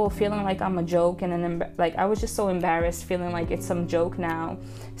other people, feeling like I'm a joke, and then like I was just so embarrassed, feeling like it's some joke now.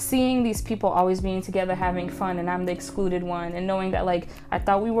 Seeing these people always being together, having fun, and I'm the excluded one, and knowing that like I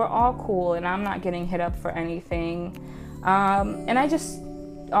thought we were all cool and I'm not getting hit up for anything. And I just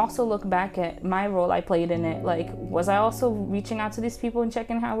also look back at my role I played in it. Like, was I also reaching out to these people and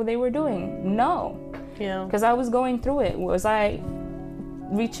checking how they were doing? No. Yeah. Because I was going through it. Was I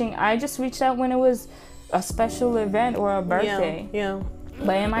just reached out when it was a special event or a birthday. Yeah.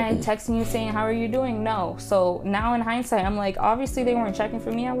 But am I texting you saying, how are you doing? No. So now in hindsight, I'm like, obviously they weren't checking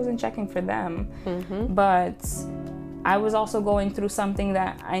for me. I wasn't checking for them. But I was also going through something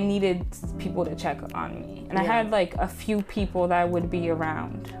that I needed people to check on me. And I had like a few people that would be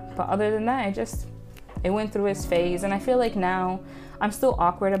around. But other than that, it went through its phase. And I feel like now I'm still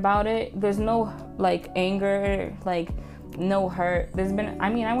awkward about it. There's no like anger, like no hurt.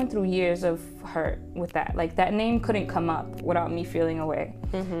 I went through years of hurt with that. Like that name couldn't come up without me feeling away.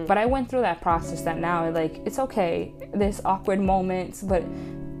 But I went through that process that now like it's okay. There's awkward moments, but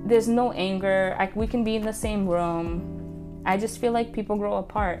there's no anger. We can be in the same room. I just feel like people grow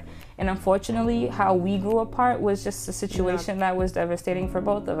apart. And unfortunately, how we grew apart was just a situation that was devastating for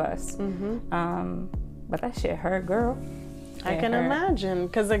both of us. But that shit hurt, girl. I can imagine.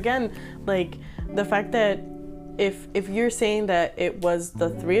 Because again, like the fact that if you're saying that it was the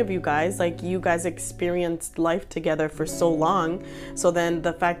three of you guys, like you guys experienced life together for so long, so then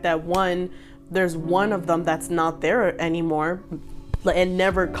the fact that there's one of them that's not there anymore and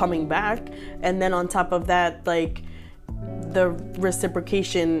never coming back, and then on top of that, like the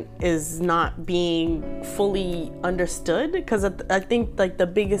reciprocation is not being fully understood. Because I think like the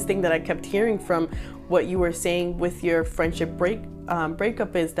biggest thing that I kept hearing from what you were saying with your friendship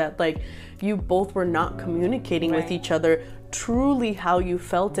breakup is that like you both were not communicating with each other truly how you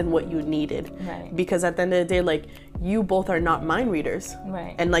felt and what you needed. Because at the end of the day, like you both are not mind readers.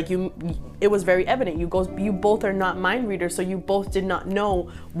 Right. And like it was very evident. You both are not mind readers, so you both did not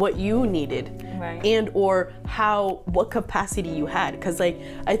know what you needed. Right. And or what capacity you had. Because like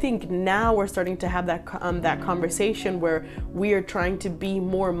I think now we're starting to have that conversation where we are trying to be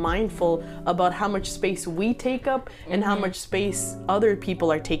more mindful about how much space we take up and how much space other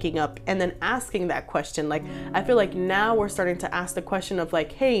people are taking up, and then asking that question. Like I feel like now we're starting to ask the question of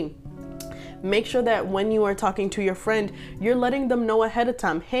like, hey, make sure that when you are talking to your friend, you're letting them know ahead of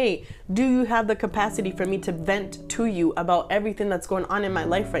time, hey, do you have the capacity for me to vent to you about everything that's going on in my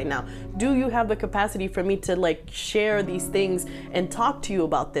life right now? Do you have the capacity for me to like share these things and talk to you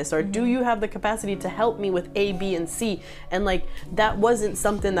about this? Or do you have the capacity to help me with A, B, and C? And like that wasn't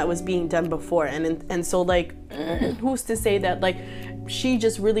something that was being done before. And so like who's to say that like she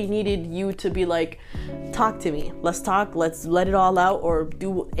just really needed you to be like, talk to me, let's talk, let's let it all out, or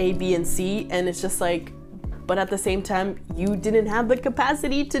do A, B, and C. And it's just like, but at the same time, you didn't have the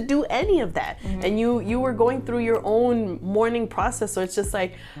capacity to do any of that. And you were going through your own mourning process. So it's just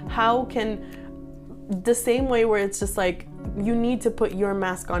like, how can, the same way where it's just like, you need to put your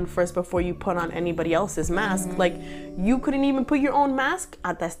mask on first before you put on anybody else's mask. Like you couldn't even put your own mask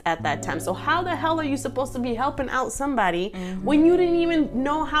at that time. So how the hell are you supposed to be helping out somebody when you didn't even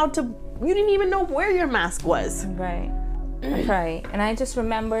know you didn't even know where your mask was? Right. Right. And I just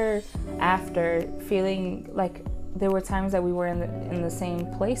remember after feeling like there were times that we were in the same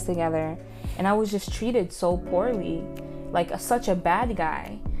place together, and I was just treated so poorly, like such a bad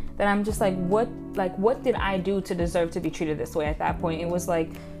guy, that I'm just like, what did I do to deserve to be treated this way? At that point, it was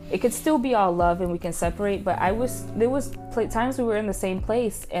like, it could still be all love and we can separate, but there was times we were in the same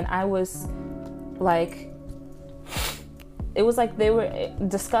place, and I was like, it was like they were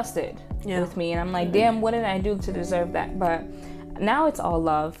disgusted with me, and I'm like, damn, what did I do to deserve that? But now it's all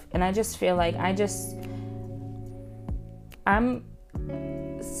love, and I just feel like I'm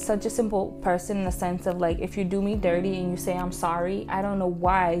such a simple person in the sense of like, if you do me dirty and you say I'm sorry, I don't know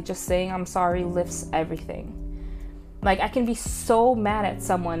why just saying I'm sorry lifts everything. Like I can be so mad at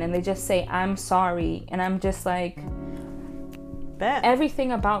someone and they just say I'm sorry, and I'm just like,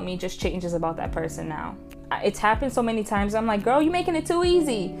 everything about me just changes about that person now. It's happened so many times. I'm like, girl, you're making it too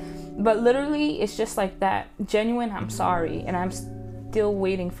easy. But literally it's just like that genuine I'm sorry, and I'm still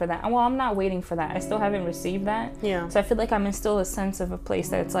waiting for that. Well, I'm not waiting for that. I still haven't received that. Yeah. So I feel like I'm in still a sense of a place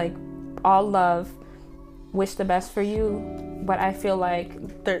that's like all love, wish the best for you, but I feel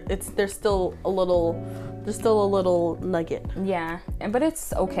like there's still a little nugget. Yeah, but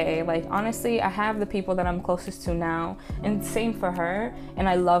it's okay. Like honestly, I have the people that I'm closest to now, and same for her, and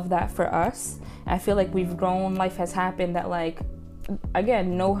I love that for us. I feel like we've grown, life has happened, that like,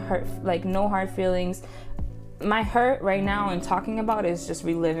 again, no hard feelings. My hurt right now and talking about it is just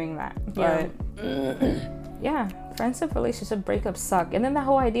reliving that. But yeah, friendship, relationship breakups suck. And then the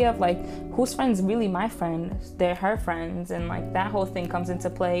whole idea of like, whose friend's really my friend? They're her friends, and like that whole thing comes into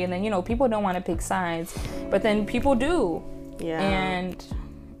play. And then, you know, people don't want to pick sides, but then people do. Yeah. And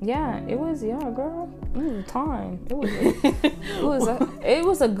yeah, it was, girl, time. It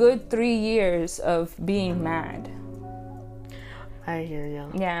was a good 3 years of being mad. I hear you.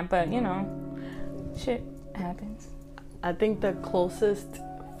 Yeah, but you know, shit happens. I think the closest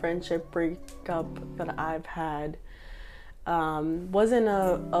friendship breakup that I've had wasn't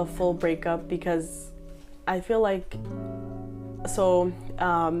a full breakup, because I feel like, so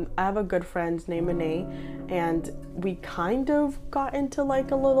I have a good friend named Renee, and we kind of got into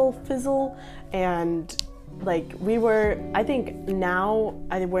like a little fizzle, and like I think now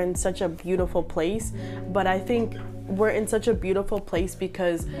we're in such a beautiful place, but I think we're in such a beautiful place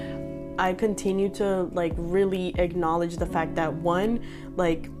because I continue to like really acknowledge the fact that, one,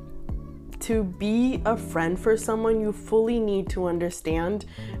 like, to be a friend for someone, you fully need to understand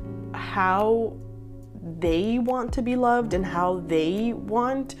how they want to be loved and how they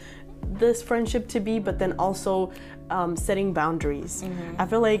want this friendship to be, but then also setting boundaries. I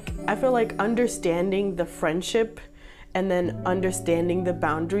feel like understanding the friendship and then understanding the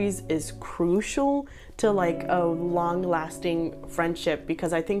boundaries is crucial to like a long-lasting friendship,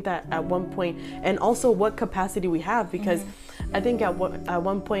 because I think that at one point, and also what capacity we have, because I think at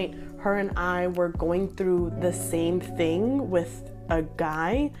one point her and I were going through the same thing with a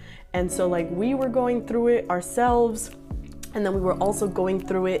guy, and so like we were going through it ourselves, and then we were also going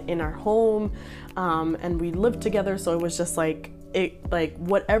through it in our home, and we lived together, so it was just like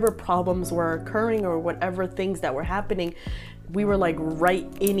whatever problems were occurring or whatever things that were happening, we were like right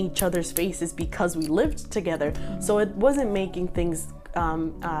in each other's faces because we lived together. So it wasn't making things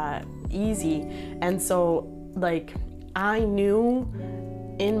easy. And so like I knew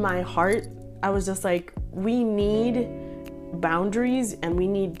in my heart, I was just like, we need boundaries, and we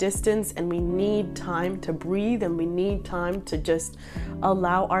need distance, and we need time to breathe, and we need time to just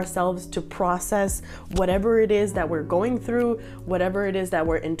allow ourselves to process whatever it is that we're going through, whatever it is that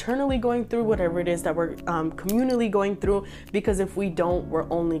we're internally going through, whatever it is that we're communally going through, because if we don't, we're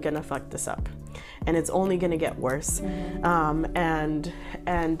only gonna fuck this up, and it's only gonna get worse. And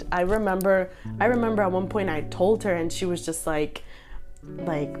I remember at one point I told her, and she was just like,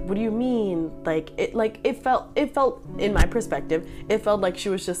 what do you mean? It felt in my perspective, it felt like she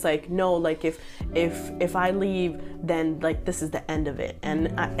was just like, no, like if I leave, then like this is the end of it.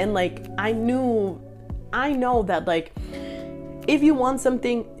 And I know that like if you want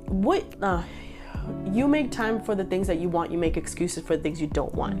something, you make time for the things that you want, you make excuses for the things you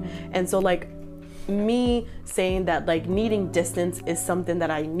don't want. And so like me saying that like needing distance is something that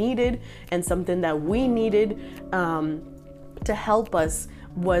I needed and something that we needed to help us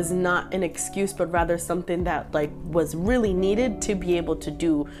was not an excuse, but rather something that like was really needed to be able to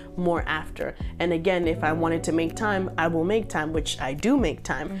do more after. And again, if I wanted to make time, I will make time, which I do make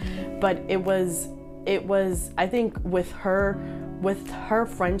time. But it was I think with her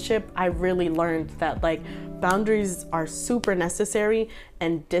friendship, I really learned that like boundaries are super necessary,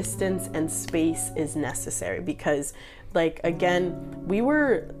 and distance and space is necessary, because like again,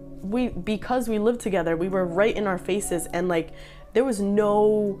 because we lived together, we were right in our faces, and like there was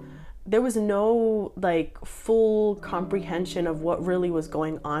no like full comprehension of what really was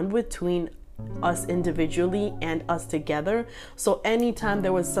going on between us individually and us together. So anytime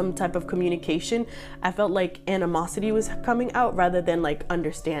there was some type of communication, I felt like animosity was coming out rather than like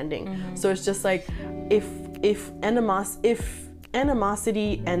understanding. So it's just like if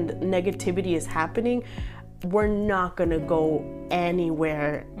animosity and negativity is happening, we're not gonna go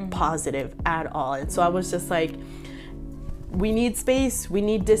anywhere positive at all. And so I was just like, we need space, we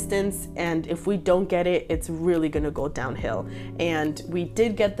need distance, and if we don't get it, it's really gonna go downhill. And we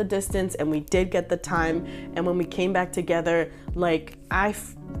did get the distance, and we did get the time, and when we came back together, like I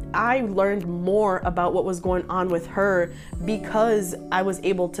learned more about what was going on with her, because I was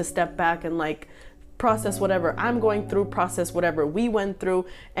able to step back and like process whatever I'm going through, process whatever we went through,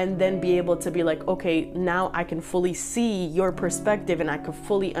 and then be able to be like, okay, now I can fully see your perspective, and I can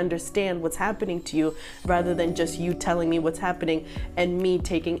fully understand what's happening to you, rather than just you telling me what's happening and me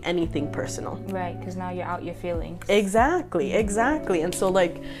taking anything personal. Right, because now you're out your feelings. Exactly. And so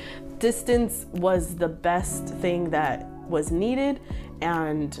like distance was the best thing that was needed,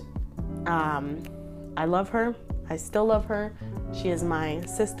 and I love her. I still love her. She is my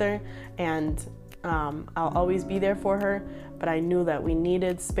sister, and I'll always be there for her, but I knew that we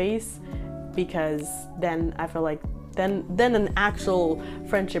needed space, because then I feel like then an actual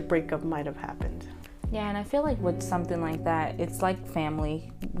friendship breakup might have happened. Yeah, and I feel like with something like that, it's like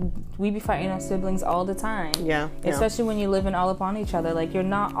family. We be fighting our siblings all the time. Yeah. Especially when you're living all upon each other. Like, you're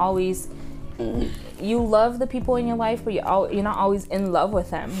not always... You love the people in your life, but you're not always in love with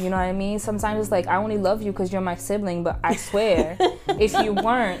them. You know what I mean? Sometimes it's like, I only love you because you're my sibling, but I swear, if you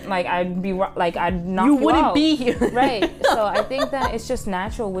weren't, like, I'd knock you out. You wouldn't be here. Right. So I think that it's just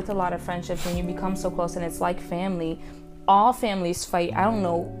natural with a lot of friendships when you become so close, and it's like family. All families fight. I don't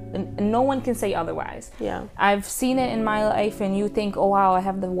know. No one can say otherwise. Yeah. I've seen it in my life, and you think, oh wow, I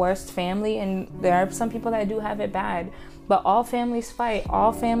have the worst family, and there are some people that do have it bad. But all families fight.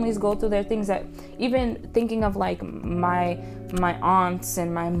 All families go through their things. That even thinking of like my aunts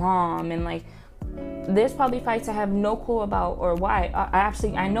and my mom, and like there's probably fights I have no clue about or why.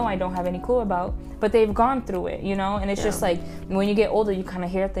 I know I don't have any clue about, but they've gone through it, you know. And it's just like when you get older, you kind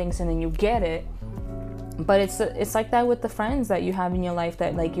of hear things and then you get it. But it's like that with the friends that you have in your life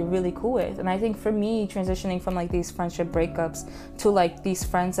that like you're really cool with. And I think for me, transitioning from like these friendship breakups to like these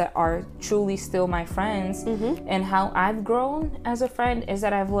friends that are truly still my friends, and how I've grown as a friend is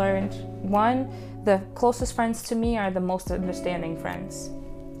that I've learned, one, the closest friends to me are the most understanding friends.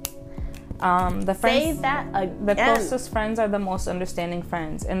 The closest friends are the most understanding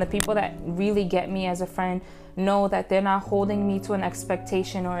friends, and the people that really get me as a friend know that they're not holding me to an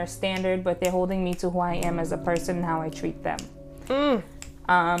expectation or a standard, but they're holding me to who I am as a person and how I treat them.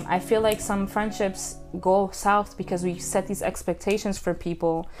 I feel like some friendships go south because we set these expectations for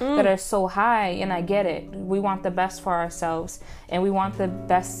people that are so high, and I get it. We want the best for ourselves, and we want the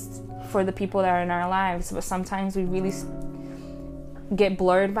best for the people that are in our lives, but sometimes we really get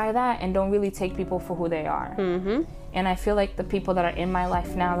blurred by that and don't really take people for who they are. And I feel like the people that are in my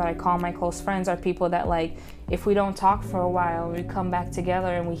life now that I call my close friends are people that, like, if we don't talk for a while, we come back together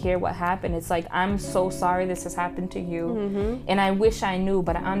and we hear what happened, it's like, I'm so sorry this has happened to you, and I wish I knew,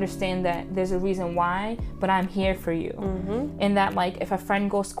 but I understand that there's a reason why, but I'm here for you. And that, like, if a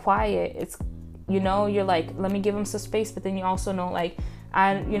friend goes quiet, you know, you're like, let me give them some space, but then you also know, like,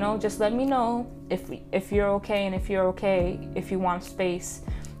 just let me know if you're okay, and if you're okay, if you want space,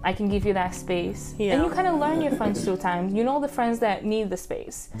 I can give you that space. Yeah. And you kind of learn your friends through time. You know the friends that need the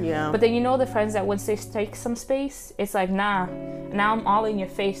space. Yeah. But then you know the friends that once they take some space, it's like, nah, now I'm all in your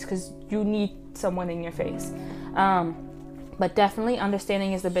face because you need someone in your face. But definitely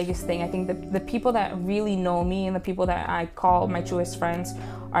understanding is the biggest thing. I think the people that really know me and the people that I call my truest friends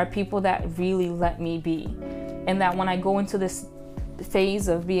are people that really let me be. And that when I go into this phase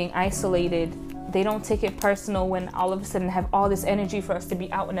of being isolated, they don't take it personal when all of a sudden have all this energy for us to be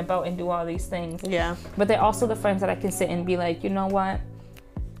out and about and do all these things. Yeah. But they're also the friends that I can sit and be like, you know what?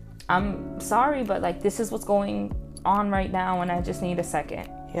 I'm sorry, but like this is what's going on right now and I just need a second.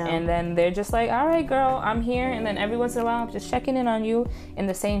 Yeah. And then they're just like, all right, girl, I'm here. And then every once in a while, I'm just checking in on you. And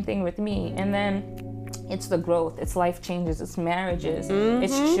the same thing with me. And then it's the growth, it's life changes, it's marriages,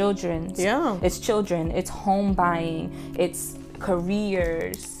 it's children. Yeah. It's children, it's home buying, it's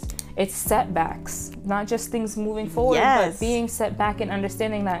careers. It's setbacks, not just things moving forward, Yes. but being set back and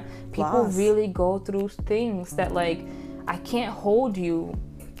understanding that people Loss. really go through things that, like, I can't hold you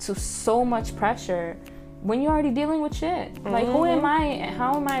to so much pressure when you're already dealing with shit. Like, who am I?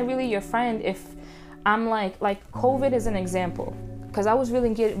 How am I really your friend if I'm like COVID is an example. Because I was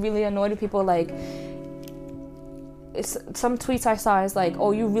really annoyed with people, like, some tweets I saw is like,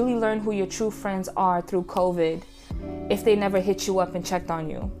 oh, you really learn who your true friends are through COVID if they never hit you up and checked on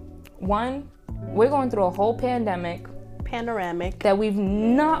you. One, we're going through a whole Panoramic. that we've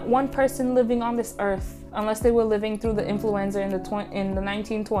not one person living on this earth, unless they were living through the influenza in the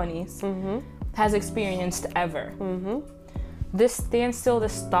 1920s, has experienced ever. This standstill,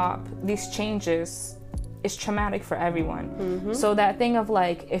 this stop, these changes is traumatic for everyone. So that thing of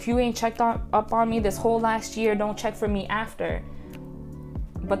like, if you ain't checked up on me this whole last year, don't check for me after.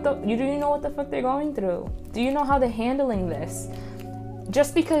 But do you know what the fuck they're going through? Do you know how they're handling this?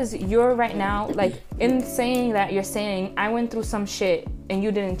 Just because you're right now, like, in saying that, you're saying, I went through some shit and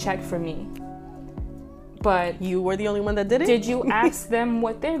you didn't check for me. But You were the only one that did it? did you ask them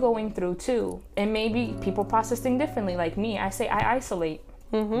what they're going through too? And maybe people process things differently. Like me, I say I isolate.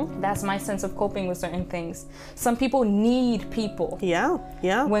 That's my sense of coping with certain things. Some people need people.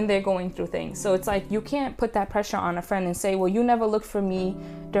 Yeah. When they're going through things. So it's like, you can't put that pressure on a friend and say, well, you never looked for me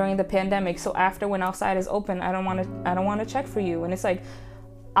during the pandemic, so after when outside is open, I don't want to check for you. And it's like,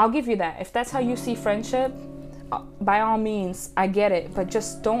 I'll give you that. If that's how you see friendship, by all means, I get it. But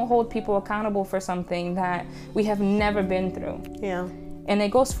just don't hold people accountable for something that we have never been through. Yeah. And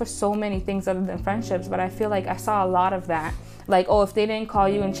it goes for so many things other than friendships, but I feel like I saw a lot of that. Like, oh, if they didn't call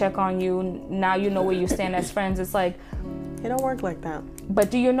you and check on you, now you know where you stand as friends. It's like, It don't work like that. but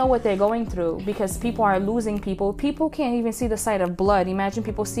do you know what they're going through? Because people are losing people. People can't even see the sight of blood. Imagine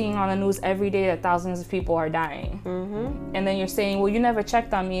people seeing on the news every day that thousands of people are dying. And then you're saying, well, you never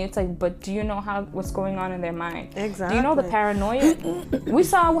checked on me. It's like, but do you know what's going on in their mind? Exactly. Do you know the paranoia? We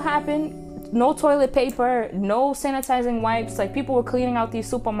saw what happened. No toilet paper, no sanitizing wipes. Like, people were cleaning out these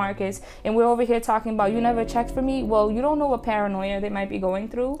supermarkets, and we're over here talking about, you never checked for me. Well, you don't know what paranoia they might be going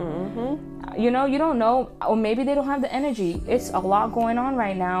through. You know, you don't know. Or maybe they don't have the energy. It's a lot going on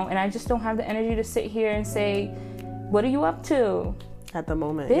right now, and I just don't have the energy to sit here and say, what are you up to? At the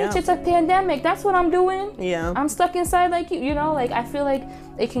moment, Bitch, it's a pandemic. That's what I'm doing. Yeah. I'm stuck inside like you know, like, I feel like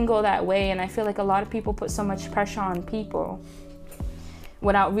it can go that way, and I feel like a lot of people put so much pressure on people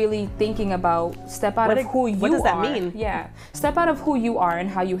without really thinking about step out of who you are. What does that mean? Yeah. Step out of who you are and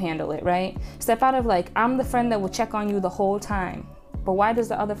how you handle it, right? Step out of, like, I'm the friend that will check on you the whole time. But why does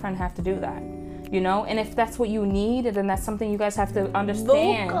the other friend have to do that? You know? And if that's what you need, then that's something you guys have to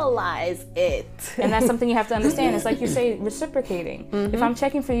understand. Vocalize it. And that's something you have to understand. It's like you say, reciprocating. If I'm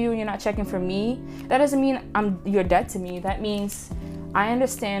checking for you and you're not checking for me, that doesn't mean you're dead to me. That means I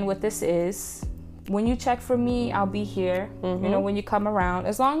understand what this is. When you check for me, I'll be here. You know, when you come around,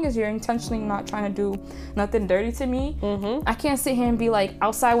 as long as you're intentionally not trying to do nothing dirty to me. I can't sit here and be like,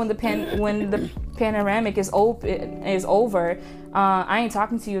 outside when the panoramic is over, I ain't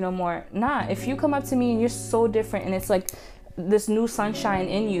talking to you no more. Nah, if you come up to me and you're so different, and it's like this new sunshine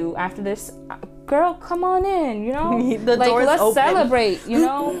in you after this, girl, come on in. You know, The like, door's let's open. celebrate. You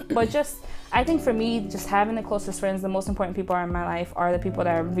know, but just. I think for me, just having the closest friends, the most important people in my life are the people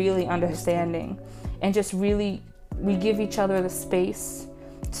that are really understanding, and just really, we give each other the space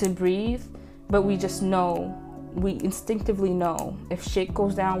to breathe, but we just know, we instinctively know, if shit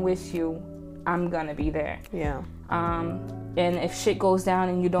goes down with you, I'm gonna be there. Yeah. And if shit goes down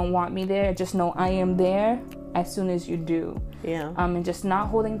and you don't want me there, just know I am there as soon as you do. Yeah. And just not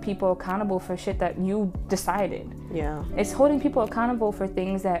holding people accountable for shit that you decided. Yeah. It's holding people accountable for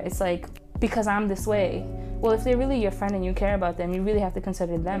things that it's like, because I'm this way. Well, if they're really your friend and you care about them, you really have to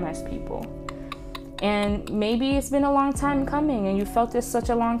consider them as people. And maybe it's been a long time coming and you felt this such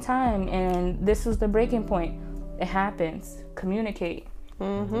a long time and this was the breaking point. It happens. Communicate.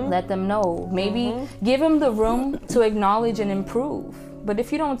 Let them know. Maybe give them the room to acknowledge and improve. But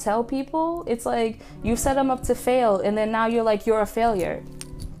if you don't tell people, it's like you set them up to fail and then now you're like, you're a failure.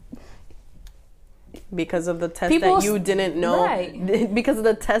 Because of the test that you didn't know. Right. Because of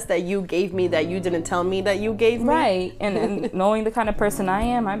the test that you gave me that you didn't tell me that you gave me. Right. And knowing the kind of person I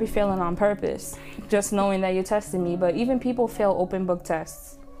am, I'd be failing on purpose. Just knowing that you tested me. But even people fail open book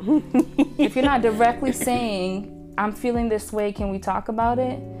tests. If you're not directly saying, I'm feeling this way, can we talk about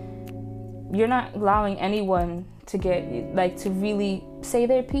it? You're not allowing anyone to get, like, to really say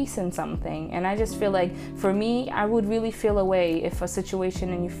their piece in something. And I just feel like, for me, I would really feel a way if a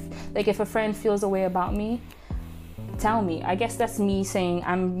situation and like if a friend feels a way about me, tell me. I guess that's me saying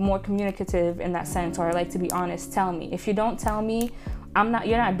I'm more communicative in that sense, or I like to be honest. Tell me. If you don't tell me,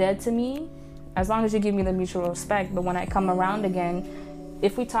 you're not dead to me, as long as you give me the mutual respect. But when I come around again,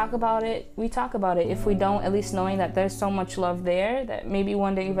 if we talk about it, we talk about it. If we don't, at least knowing that there's so much love there that maybe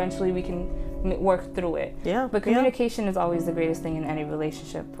one day eventually we can work through it. Yeah. But communication is always the greatest thing in any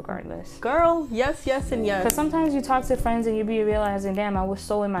relationship, regardless. Girl, yes, and yes. Because sometimes you talk to friends and you be realizing, damn, I was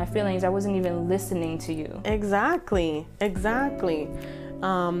so in my feelings, I wasn't even listening to you. Exactly.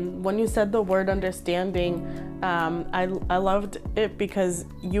 When you said the word understanding, I loved it because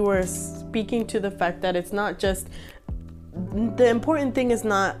you were speaking to the fact that it's not just, the important thing is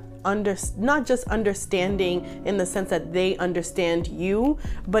not just understanding in the sense that they understand you,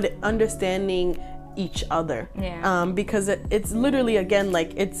 but understanding each other. Yeah. Because it's literally, again,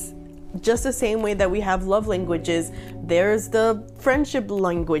 like, it's just the same way that we have love languages, there's the friendship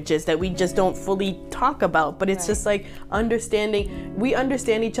languages that we just don't fully talk about. But it's just like understanding, we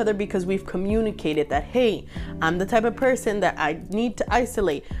understand each other because we've communicated that, hey, I'm the type of person that I need to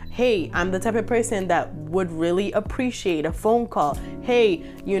isolate. Hey, I'm the type of person that would really appreciate a phone call. Hey,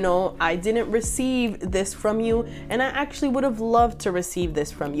 I didn't receive this from you, and I actually would have loved to receive this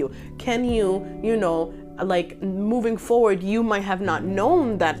from you. Can you, like, moving forward, you might have not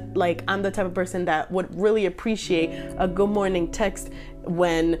known that, like, I'm the type of person that would really appreciate a good morning text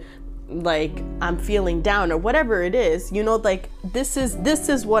when, like, I'm feeling down or whatever it is, like, this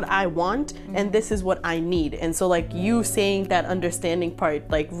is what I want and this is what I need. And so, like, you saying that understanding part,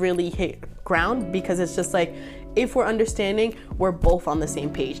 like, really hit ground, because it's just like, if we're understanding, we're both on the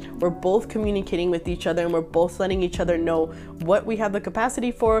same page. We're both communicating with each other, and we're both letting each other know what we have the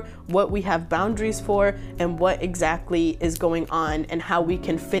capacity for, what we have boundaries for, and what exactly is going on, and how we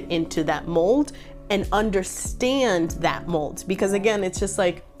can fit into that mold and understand that mold. Because again, it's just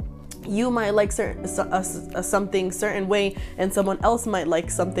like, you might like something certain way, and someone else might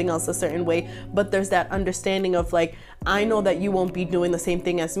like something else a certain way, but there's that understanding of, like, I know that you won't be doing the same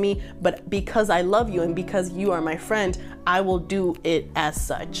thing as me, but because I love you and because you are my friend, I will do it as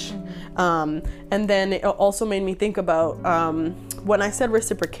such. And then it also made me think about when I said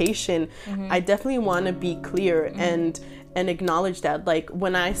reciprocation, I definitely want to be clear and acknowledge that, like,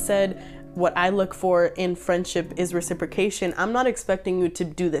 when I said what I look for in friendship is reciprocation, I'm not expecting you to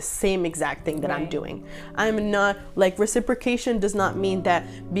do the same exact thing that I'm doing. I'm not, like, reciprocation does not mean that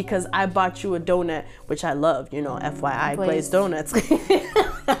because I bought you a donut, which I love, FYI, glazed donuts.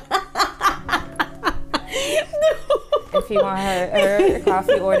 If you want her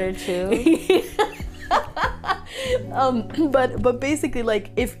coffee ordered too. But basically,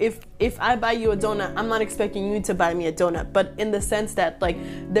 like, if I buy you a donut, I'm not expecting you to buy me a donut, but in the sense that, like,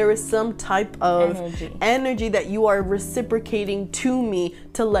 there is some type of energy that you are reciprocating to me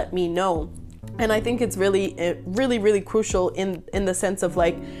to let me know. And I think it's really crucial in the sense of,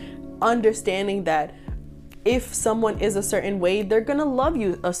 like, understanding that if someone is a certain way, they're gonna love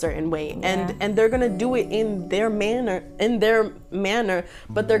you a certain way, and they're gonna do it in their manner,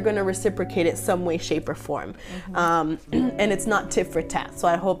 but they're gonna reciprocate it some way, shape, or form. And it's not tit for tat. So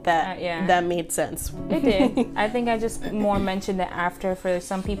I hope that that made sense. It did. I think I just more mentioned it after. For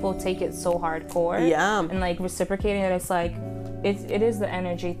some people, take it so hardcore. Yeah. And, like, reciprocating it, it's like, it is the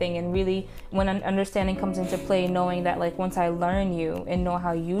energy thing. And really, when understanding comes into play, knowing that, like, once I learn you and know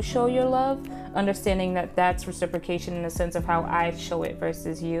how you show your love, understanding that that's reciprocation in the sense of how I show it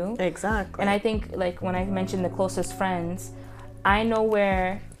versus you. Exactly. And I think, like, when I mentioned the closest friends, I know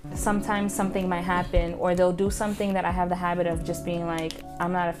where sometimes something might happen, or they'll do something that I have the habit of just being like,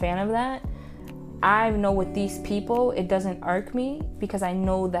 I'm not a fan of that. I know with these people, it doesn't irk me because I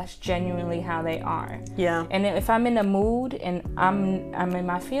know that's genuinely how they are. Yeah. And if I'm in a mood and I'm in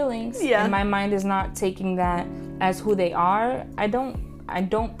my feelings, and my mind is not taking that as who they are, I don't I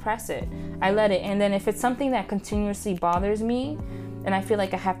don't press it. I let it. And then if it's something that continuously bothers me and I feel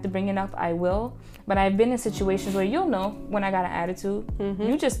like I have to bring it up, I will. But I've been in situations where you'll know when I got an attitude.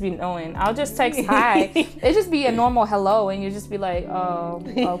 You just be knowing. I'll just text hi. It just be a normal hello, and you just be like, oh,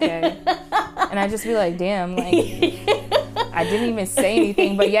 okay. And I just be like, damn, like I didn't even say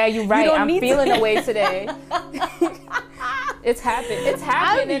anything. But yeah, you're right. I'm feeling away today. It's happened. It's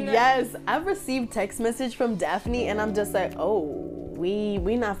happened. Yes, I've received text message from Daphne, and I'm just like, oh, we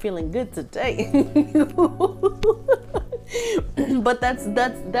not feeling good today. But that's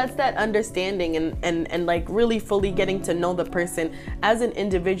that understanding and like really fully getting to know the person as an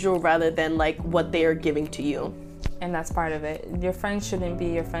individual rather than like what they are giving to you. And that's part of it. Your friends shouldn't be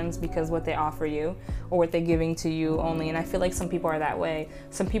your friends because what they offer you or what they're giving to you only. And I feel like some people are that way.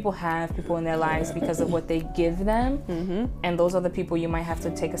 Some people have people in their lives because of what they give them. And those are the people you might have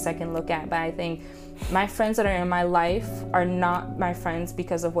to take a second look at. But I think my friends that are in my life are not my friends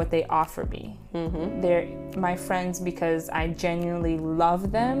because of what they offer me. They're my friends because I genuinely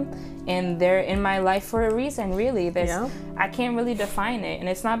love them, and they're in my life for a reason, really. I can't really define it. And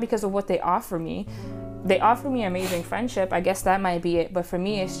it's not because of what they offer me. They offer me amazing friendship. I guess that might be it. But for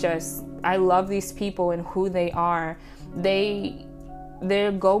me, it's just, I love these people and who they are.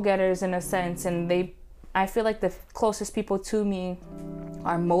 They're go-getters in a sense. And I feel like the closest people to me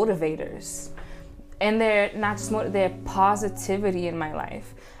are motivators. And they're not just they're positivity in my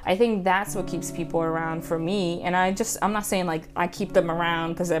life. I think that's what keeps people around for me. And I'm not saying like I keep them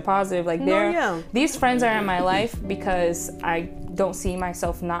around because they're positive. Like these friends are in my life because I don't see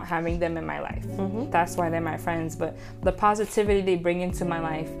myself not having them in my life. That's why they're my friends. But the positivity they bring into my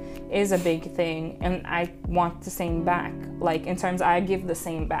life is a big thing, and I want the same back. Like in terms, I give the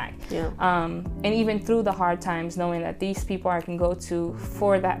same back. And even through the hard times, knowing that these people I can go to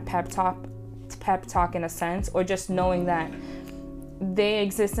for that pep talk in a sense, or just knowing that they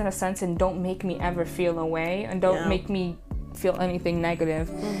exist in a sense and don't make me ever feel away and don't make me feel anything negative.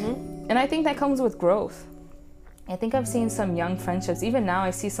 And I think that comes with growth. I think I've seen some young friendships. Even now, I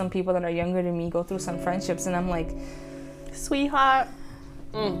see some people that are younger than me go through some friendships, and I'm like, sweetheart,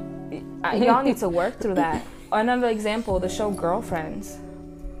 y'all need to work through that. Another example, the show Girlfriends.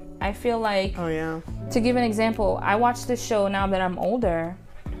 I feel like, to give an example, I watched this show now that I'm older,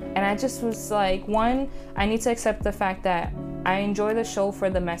 and I just was like, one, I need to accept the fact that I enjoy the show for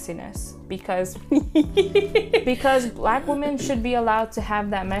the messiness, because Black women should be allowed to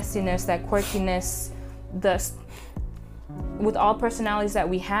have that messiness, that quirkiness, with all personalities that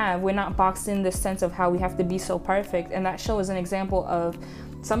we have. We're not boxed in this sense of how we have to be so perfect. And that show is an example of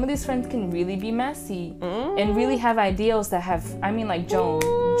some of these friends can really be messy and really have ideals that like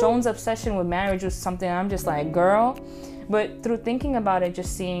Joan's obsession with marriage was something I'm just like, girl. But through thinking about it,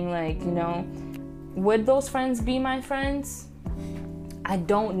 just seeing like, would those friends be my friends? I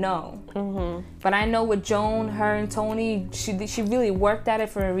don't know. But I know with Joan, her and Tony, she really worked at it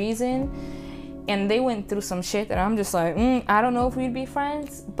for a reason. And they went through some shit that I'm just like, I don't know if we'd be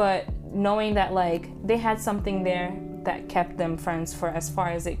friends. But knowing that like they had something there that kept them friends for as far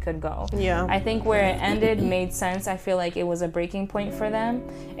as it could go. I think where it ended made sense. I feel like it was a breaking point for them.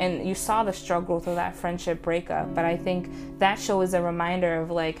 And you saw the struggle through that friendship breakup. But I think that show is a reminder of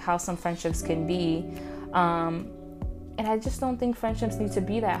like how some friendships can be. And I just don't think friendships need to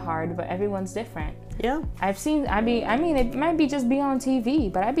be that hard, but everyone's different. It might be just be on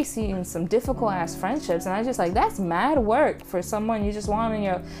TV, but I be seeing some difficult ass friendships, and I just like, that's mad work for someone you just want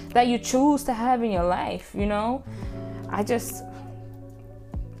that you choose to have in your life,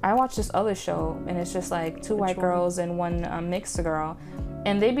 I watched this other show, and it's just like two white girls and one mixed girl,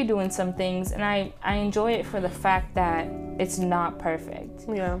 and they be doing some things, and I enjoy it for the fact that it's not perfect.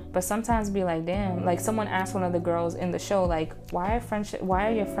 But sometimes be like, damn, like someone asked one of the girls in the show, like, why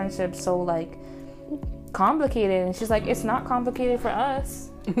are your friendships so like complicated? And she's like, it's not complicated for us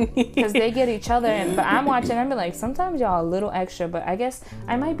because they get each other. But I'm watching, I'm like, sometimes y'all a little extra, but I guess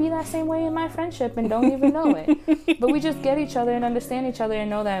I might be that same way in my friendship and don't even know it. But we just get each other and understand each other and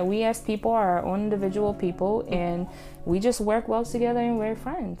know that we as people are our own individual people, and we just work well together and we're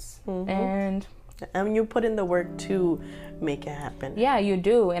friends. And you put in the work to make it happen. Yeah, you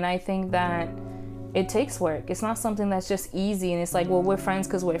do. And I think that it takes work. It's not something that's just easy and it's like, well, we're friends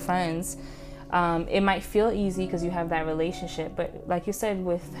because we're friends. It might feel easy because you have that relationship, but like you said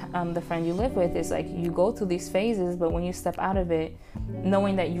with the friend you live with, it's like you go through these phases, but when you step out of it,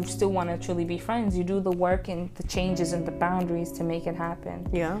 knowing that you still want to truly be friends, you do the work and the changes and the boundaries to make it happen.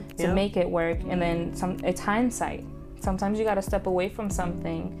 To make it work. And then it's hindsight. Sometimes you got to step away from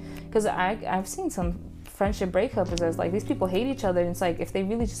something, because I've seen some friendship breakup is like these people hate each other, and it's like if they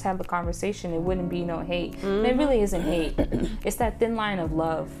really just have the conversation, it wouldn't be no hate. And it really isn't hate. It's that thin line of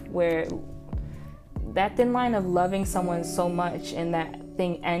love, where that thin line of loving someone so much and that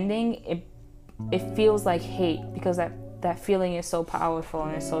thing ending, it feels like hate, because that feeling is so powerful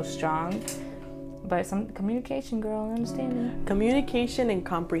and it's so strong. But some communication, girl, understanding. Communication and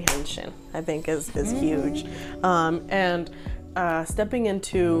comprehension, I think, is huge. And stepping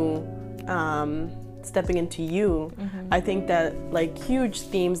into you, I think that like huge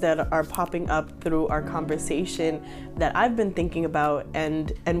themes that are popping up through our conversation that I've been thinking about,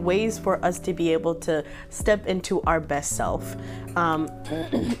 and ways for us to be able to step into our best self,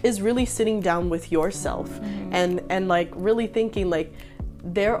 is really sitting down with yourself, and like really thinking like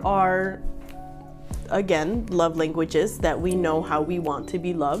there are, again, love languages that we know how we want to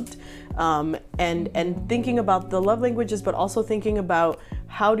be loved, and thinking about the love languages, but also thinking about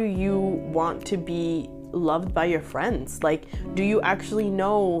how do you want to be loved by your friends. Like, do you actually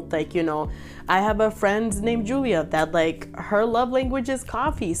know, like, you know, I have a friend named Julia that like her love language is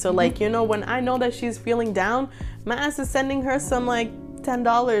coffee. So like, you know, when I know that she's feeling down, my ass is sending her some like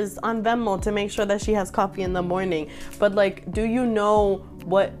 $10 on Venmo to make sure that she has coffee in the morning. But like, do you know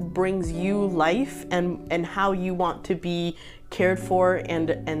what brings you life, and how you want to be cared for,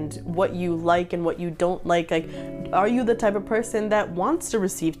 and what you like and what you don't like? Like, are you the type of person that wants to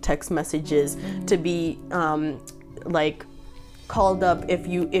receive text messages, to be like called up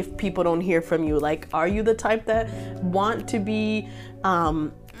if people don't hear from you? Like, are you the type that want to be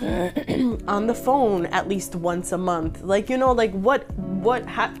on the phone at least once a month? Like, you know, like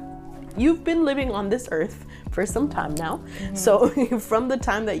you've been living on this earth for some time now. So from the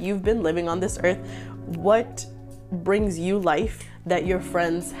time that you've been living on this earth, what brings you life that your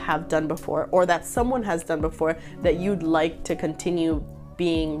friends have done before, or that someone has done before, that you'd like to continue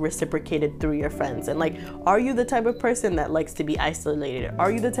being reciprocated through your friends? And like, are you the type of person that likes to be isolated?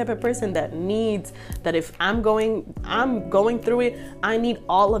 Are you the type of person that needs that if I'm going through it, I need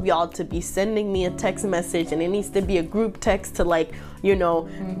all of y'all to be sending me a text message, and it needs to be a group text to like, you know,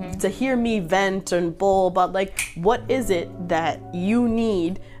 to hear me vent and bull about like, what is it that you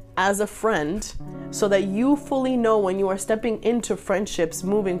need as a friend, so that you fully know when you are stepping into friendships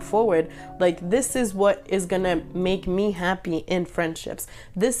moving forward, like, this is what is gonna make me happy in friendships.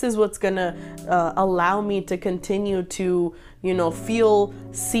 This is what's gonna allow me to continue to, you know, feel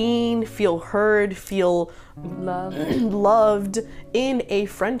seen, feel heard, feel loved in a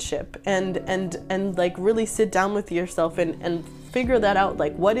friendship, and like really sit down with yourself and figure that out.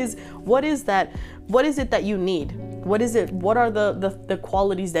 Like, what is it that you need? What are the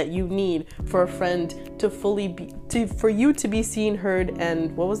qualities that you need for a friend to fully be, for you to be seen, heard,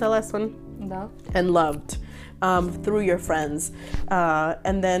 and what was that last one? Loved through your friends.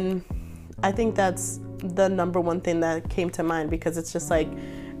 And then I think that's the number one thing that came to mind, because it's just like,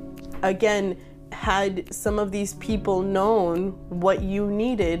 again, had some of these people known what you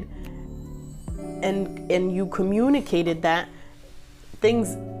needed, and you communicated that,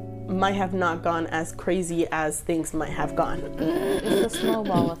 things might have not gone as crazy as things might have gone. It's a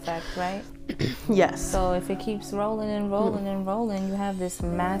snowball effect, right? Yes. So if it keeps rolling and rolling and rolling, you have this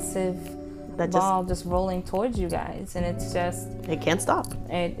massive ball just rolling towards you guys, and it's just, it can't stop.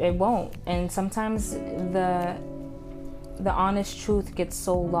 It won't. And sometimes the honest truth gets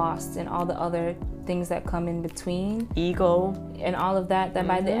so lost in all the other things that come in between, ego and all of that,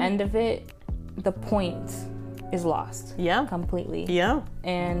 by the end of it, the point is lost. Yeah. Completely. Yeah.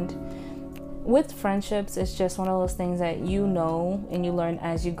 And with friendships, it's just one of those things that you know and you learn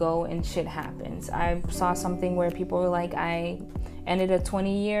as you go, and shit happens. I saw something where people were like, I ended a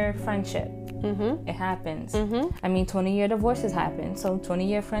 20-year friendship. It happens. I mean, 20-year divorces happen. So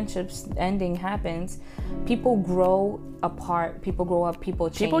 20-year friendships ending happens. People grow apart. People grow up. People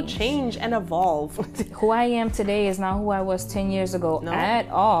change. People change and evolve. Who I am today is not who I was 10 years ago at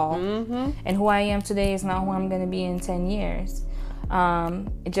all. And who I am today is not who I'm going to be in 10 years.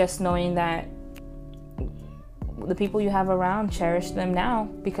 Just knowing that the people you have around, cherish them now,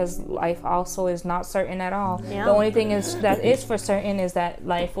 because life also is not certain at all. The only thing that is for certain is that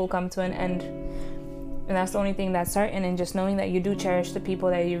life will come to an end, and that's the only thing that's certain. And just knowing that you do cherish the people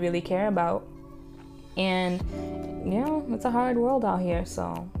that you really care about. And you know, it's a hard world out here,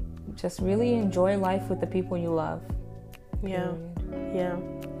 so just really enjoy life with the people you love.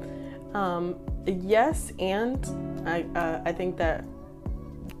 Yes, and I think that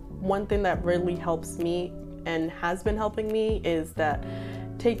one thing that really helps me and has been helping me is that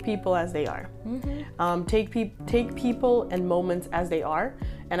take people as they are. Take people and moments as they are,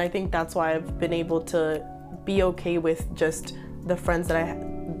 and I think that's why I've been able to be okay with just the friends that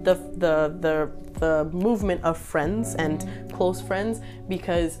the movement of friends and close friends,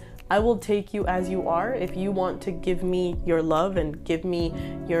 because I will take you as you are. If you want to give me your love and give me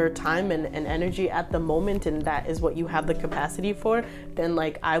your time and energy at the moment, and that is what you have the capacity for, then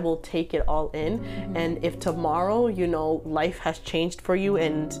like I will take it all in. And if tomorrow, you know, life has changed for you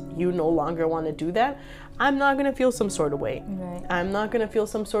and you no longer want to do that, I'm not gonna feel some sort of way. Right. I'm not gonna feel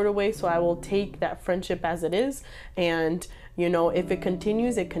some sort of way, so I will take that friendship as it is. And you know, if it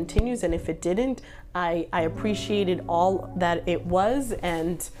continues, it continues, and if it didn't, I appreciated all that it was,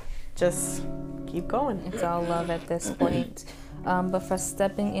 and just keep going. It's all love at this point. But for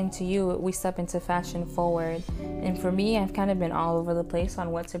stepping into you, we step into Fashion Forward. And for me, I've kind of been all over the place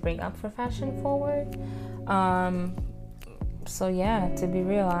on what to bring up for Fashion Forward. So yeah, to be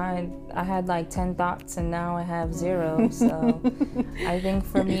real, I had like 10 thoughts and now I have 0. So I think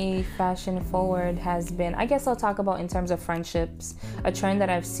for me, Fashion Forward has been, I guess I'll talk about in terms of friendships, a trend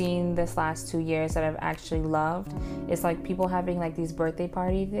that I've seen this last 2 years that I've actually loved is like people having like these birthday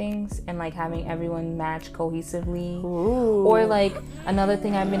party things and like having everyone match cohesively. Ooh. Or like another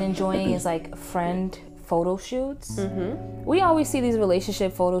thing I've been enjoying is like friend photo shoots. We always see these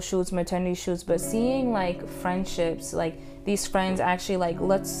relationship photo shoots, maternity shoots, but seeing like friendships, like these friends actually like,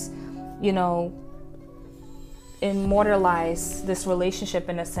 let's, you know, immortalize this relationship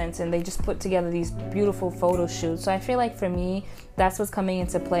in a sense, and they just put together these beautiful photo shoots. So I feel like for me, that's what's coming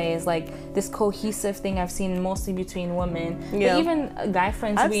into play, is like this cohesive thing I've seen mostly between women. Yeah. But even guy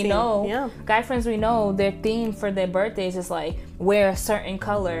friends guy friends we know, their theme for their birthdays is like wear a certain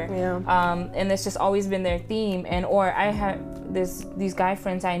color. Yeah. And it's just always been their theme. And or I have these guy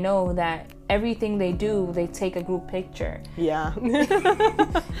friends I know that everything they do, they take a group picture. Yeah.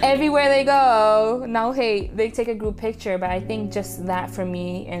 Everywhere they go, no hate, they take a group picture. But I think just that for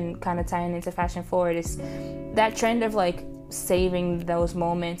me, and kind of tying into Fashion Forward, is that trend of like saving those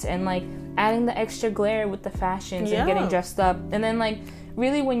moments and like adding the extra glare with the fashions and getting dressed up. And then like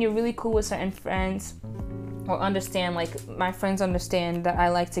really when you're really cool with certain friends, or understand, like my friends understand that I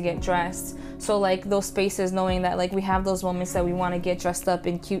like to get dressed, so like those spaces, knowing that like we have those moments that we want to get dressed up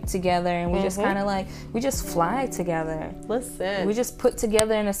and cute together, and we just kind of like, we just fly together. Listen, we just put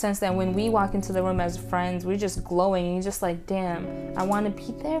together in a sense that when we walk into the room as friends, we're just glowing, and you're just like, damn, I want to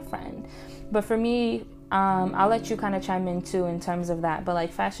be their friend. But for me, I'll let you kind of chime in too in terms of that, but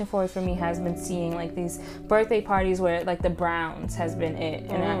like Fashion Forward for me has been seeing like these birthday parties where like the browns has been it,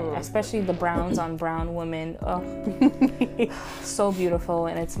 and especially the browns on brown women, so beautiful,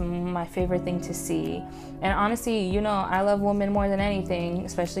 and it's my favorite thing to see. And honestly, you know, I love women more than anything,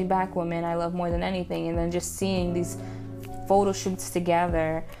 especially Black women. I love more than anything, and then just seeing these photo shoots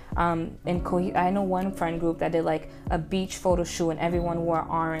together. I know one friend group that did like a beach photo shoot and everyone wore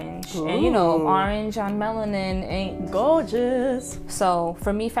orange. Ooh. And you know, orange on melanin ain't gorgeous. So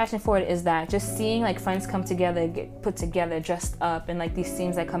for me, Fashion Forward is that, just seeing like friends come together, get put together, dressed up, and like these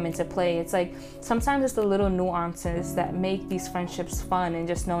themes that come into play. It's like sometimes it's the little nuances that make these friendships fun, and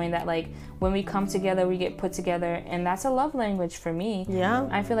just knowing that like when we come together, we get put together, and that's a love language for me. Yeah.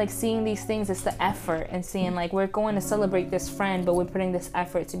 I feel like seeing these things, it's the effort, and seeing like we're going to celebrate this friend, but we're putting this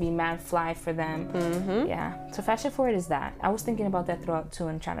effort to be mad fly for them. Yeah. So Fashion Forward is that. I was thinking about that throughout too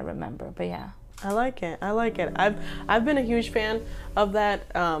and trying to remember, but yeah. I like it. I've been a huge fan of that.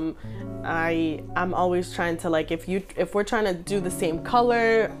 I'm always trying to like, if we're trying to do the same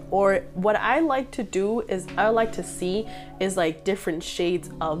color, or what I like to do is I like to see is like different shades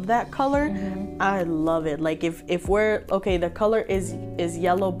of that color. I love it. Like if we're okay, the color is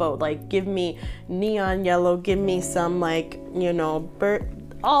yellow boat. Like give me neon yellow. Give me some like, you know,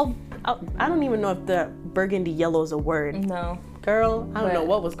 I don't even know if the burgundy yellow is a word. No. Girl, I don't know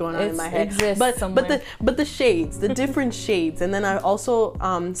what was going on in my head. But the shades, the different shades. And then I also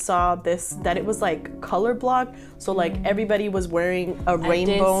saw that it was like color block. So like everybody was wearing a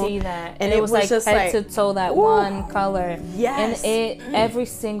rainbow. I did see that. And it was like just head like to toe that one color. Yes. And every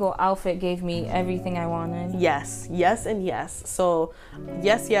single outfit gave me everything I wanted. Yes, yes, and yes. So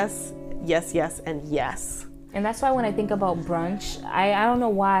yes, yes, yes, yes, and yes. And that's why when I think about brunch, I don't know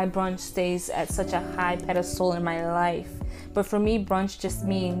why brunch stays at such a high pedestal in my life. But for me, brunch just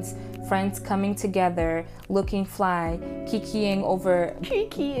means friends coming together, looking fly, kikiing over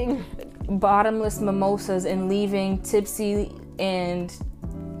bottomless mimosas, and leaving tipsy and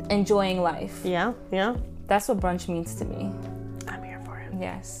enjoying life. Yeah, yeah. That's what brunch means to me. I'm here for it.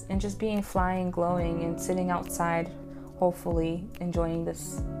 Yes, and just being fly and glowing and sitting outside, hopefully enjoying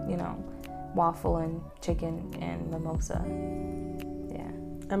this, you know, waffle and chicken and mimosa. Yeah.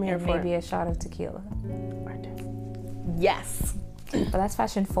 I'm here and for it. Maybe a shot of tequila. Yes. But that's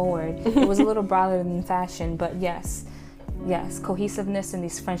Fashion Forward. It was a little broader than fashion, but yes. yes, cohesiveness in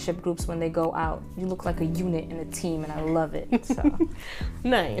these friendship groups when they go out. You look like a unit in a team, and I love it. So.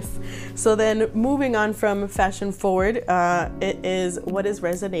 Nice. So then moving on from fashion forward, it is what is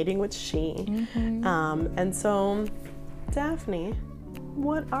resonating with she. And so, Daphne,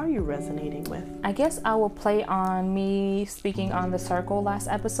 what are you resonating with? I guess I will play on me speaking on The Circle last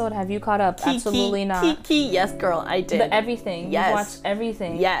episode. Have you caught up? Kiki, Absolutely not. Kiki, yes, girl, I did. Everything. Yes. You watched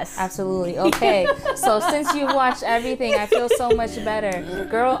everything. Yes. Absolutely. Okay. So since you've watched everything, I feel so much better.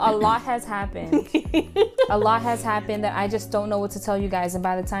 Girl, a lot has happened. A lot has happened that I just don't know what to tell you guys. And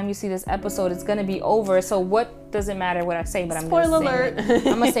by the time you see this episode, it's going to be over. So what doesn't matter what I say, but I'm going to say it.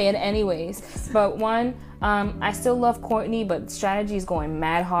 I'm going to say it anyways. But one, I still love Courtney, but strategy is going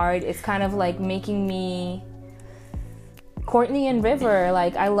mad hard. It's kind of like making me Courtney and River.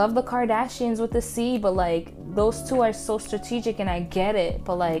 Like, I love the Kardashians with the C, but like those two are so strategic and I get it.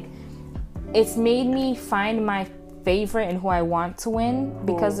 But like, it's made me find my favorite and who I want to win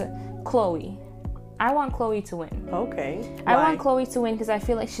because Khloe. I want Khloe to win. Okay. I want Khloe to win because I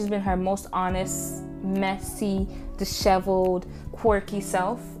feel like she's been her most honest, messy, disheveled, quirky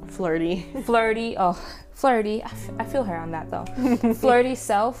self. Flirty. Oh, flirty. I feel her on that though. Flirty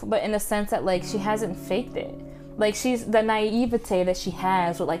self, but in the sense that like she hasn't faked it. Like she's the naivete that she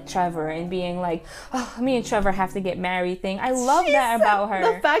has with like Trevor and being like, oh, me and Trevor have to get married thing. I love that about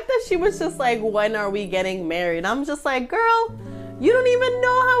her. The fact that she was just like, when are we getting married? I'm just like, girl, you don't even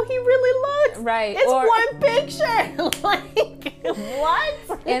know how he really looks. Right. It's one picture. Like,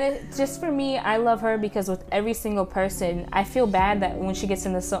 what? And it, just for me, I love her because with every single person, I feel bad that when she gets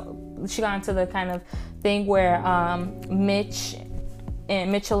in she got into the kind of thing where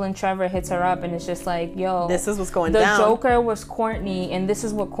Mitchell and Trevor hits her up and it's just like, yo, this is what's going down. The down. Joker was Courtney and this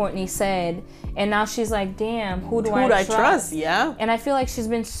is what Courtney said. And now she's like, damn, who do I trust? Yeah. And I feel like she's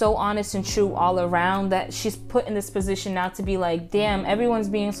been so honest and true all around that she's put in this position now to be like, damn, everyone's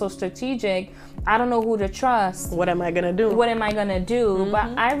being so strategic. I don't know who to trust. What am I gonna do? But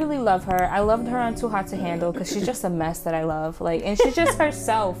I really love her. I loved her on Too Hot to Handle because she's just a mess that I love. Like, and she's just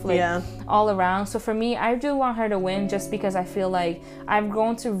herself, like, all around. So for me, I do want her to win just because I feel like I've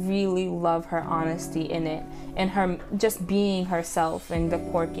grown to really love her honesty in it and her just being herself and the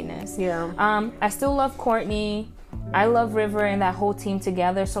quirkiness. Yeah. I still love Courtney. I love River and that whole team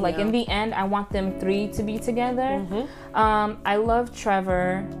together. So like in the end, I want them three to be together. I love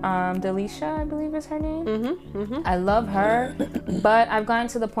Trevor. Delisha, I believe is her name. I love her, but I've gotten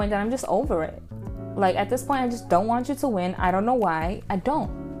to the point that I'm just over it. Like at this point, I just don't want you to win. I don't know why. I don't.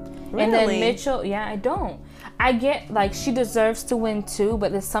 Really? And then Mitchell, I don't. I get like she deserves to win too,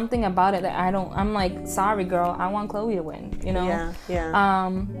 but there's something about it that I don't. I'm like, sorry, girl. I want Khloe to win. You know?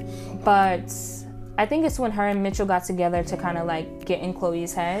 Yeah. But I think it's when her and Mitchell got together to kind of like get in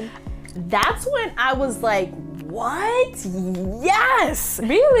Khloe's head. That's when I was like, what? Yes!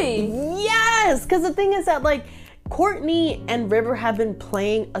 Really? Yes! Because the thing is that like Courtney and River have been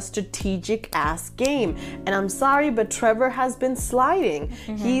playing a strategic ass game. And I'm sorry, but Trevor has been sliding.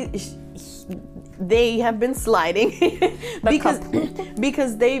 They have been sliding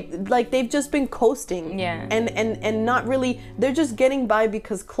because they've just been coasting. Yeah. And not really, they're just getting by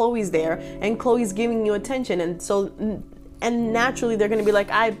because Khloe's there and Khloe's giving you attention. And naturally they're gonna be like,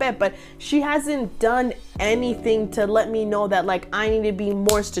 I bet, but she hasn't done anything to let me know that like I need to be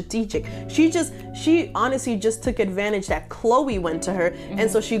more strategic. She honestly just took advantage that Khloe went to her, and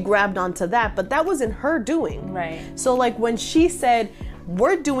so she grabbed onto that, but that wasn't her doing. Right. So like when she said,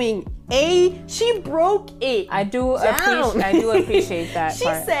 we're doing A, she broke it. I do appreciate that. She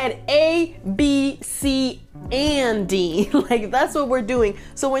said A, B, C, and D. Like that's what we're doing.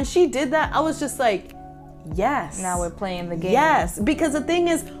 So when she did that, I was just like, yes. Now we're playing the game. Yes, because the thing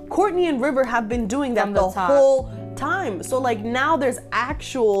is, Courtney and River have been doing that the whole time. So like now there's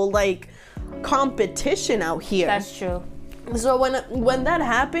actual like competition out here. That's true. So when that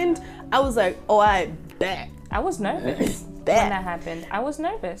happened, I was like, oh, I bet. I was nervous when that happened. I was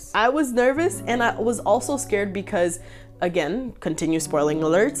nervous. And I was also scared because, again, continue spoiling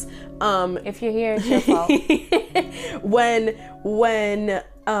alerts. If you're here, it's your fault. when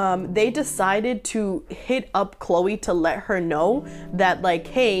they decided to hit up Khloe to let her know that like,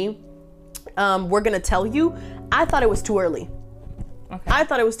 hey, we're gonna tell you, I thought it was too early. Okay. I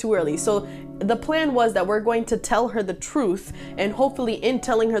thought it was too early. So the plan was that we're going to tell her the truth, and hopefully in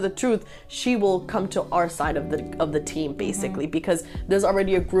telling her the truth, she will come to our side of the team, basically, because there's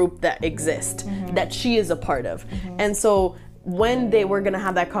already a group that exists that she is a part of. And so when they were gonna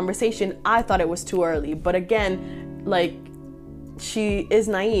have that conversation, I thought it was too early. But again, like, she is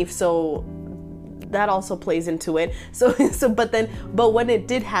naive, so that also plays into it. So but when it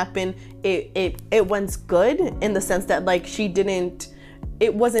did happen, it went good in the sense that like she didn't.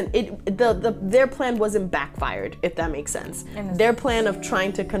 It wasn't their plan wasn't backfired, if that makes sense. Their plan of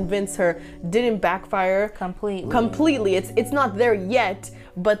trying to convince her didn't backfire completely. It's not there yet,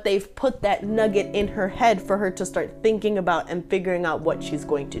 but they've put that nugget in her head for her to start thinking about and figuring out what she's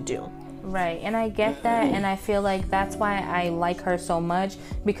going to do. Right, and I get that, and I feel like that's why I like her so much,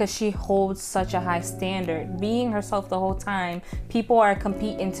 because she holds such a high standard. Being herself the whole time, people are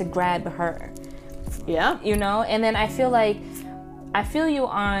competing to grab her. Yeah. You know, and then I feel you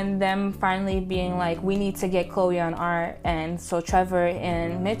on them finally being like, we need to get Chloe on our end. So Trevor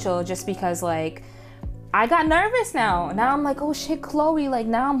and Mitchell, just because like, I got nervous now. Now I'm like, oh shit, Chloe. Like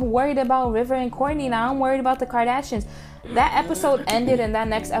now I'm worried about River and Courtney. Now I'm worried about the Kardashians. That episode ended, and that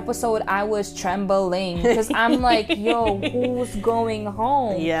next episode I was trembling because I'm like, yo, who's going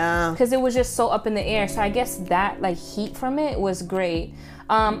home? Yeah. Because it was just so up in the air. So I guess that like heat from it was great.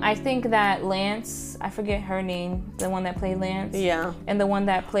 I think that Lance, I forget her name, the one that played Lance. Yeah. And the one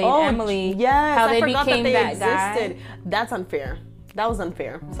that played Emily. Yes, how they forgot became that guy. That's unfair. That was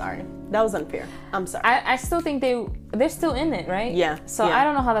unfair. Sorry. That was unfair. I'm sorry. I still think they're still in it, right? Yeah. So yeah. I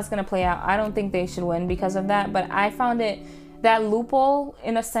don't know how that's going to play out. I don't think they should win because of that. But I found that loophole,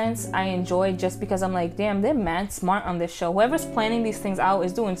 in a sense, I enjoyed just because I'm like, damn, they're mad smart on this show. Whoever's planning these things out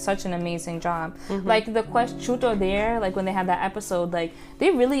is doing such an amazing job. Mm-hmm. Like the Truth or Dare, like when they had that episode, like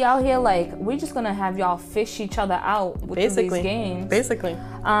they really out here like, we're just going to have y'all fish each other out with these games. Basically.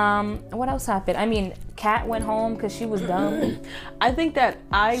 What else happened? I mean, Kat went home because she was dumb. I think that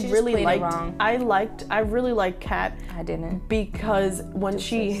I really liked Kat. I didn't. Because when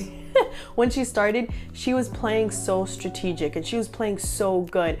she started, she was playing so strategic and she was playing so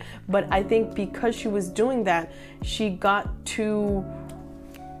good. But I think because she was doing that, she got too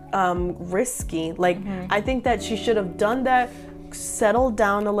risky. Like, I think that she should have done that, settled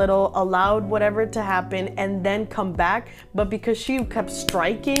down a little, allowed whatever to happen, and then come back. But because she kept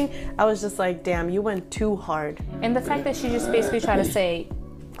striking, I was just like, damn, you went too hard. And the fact that she just basically tried to say,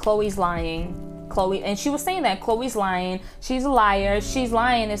 Chloe's lying. And she was saying that Chloe's lying, she's a liar, she's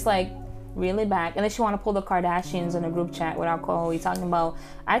lying. It's like, really back. And then she want to pull the Kardashians in a group chat without Chloe talking about,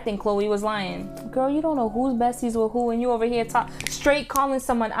 I think Chloe was lying. Girl, you don't know who's besties with who, and you over here straight calling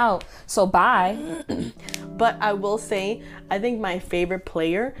someone out. So bye. But I will say, I think my favorite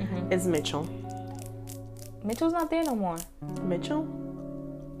player is Mitchell. Mitchell's not there no more. Mitchell?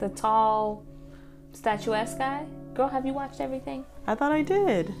 The tall, statuesque guy? Girl, have you watched everything? I thought I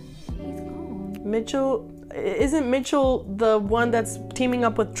did. He's gone. Mitchell, isn't Mitchell the one that's teaming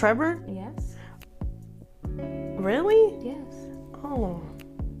up with Trevor? Yes. Really? Yes. Oh.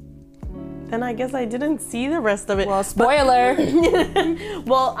 Then I guess I didn't see the rest of it. Well, spoiler.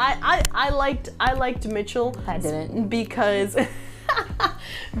 Well, I liked Mitchell. I didn't. Because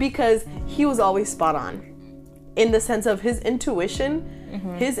he was always spot on. In the sense of his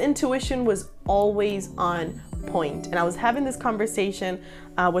intuition. His intuition was always on point. And I was having this conversation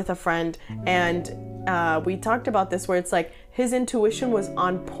with a friend, and we talked about this, where it's like his intuition was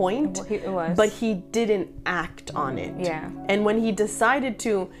on point, but he didn't act on it. Yeah. And when he decided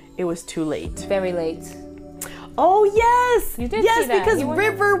to, it was too late. Very late. Oh yes, you did yes, see that. because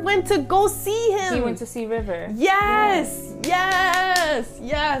River went to go see him. He went to see River. Yes, yes.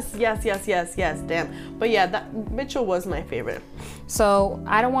 Damn. But yeah, that Mitchell was my favorite. So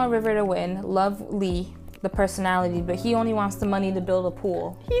I don't want River to win. Love Lee, the personality, but he only wants the money to build a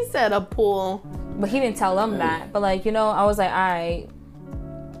pool. He said a pool, but he didn't tell them that. But like, you know, I was like, all right.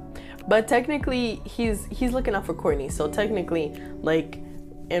 But technically, he's looking out for Courtney. So technically, like.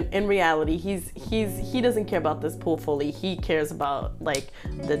 In reality, he doesn't care about this pool fully. He cares about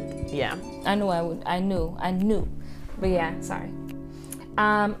yeah. I knew. But yeah, sorry.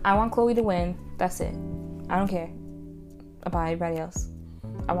 I want Chloe to win. That's it. I don't care about everybody else.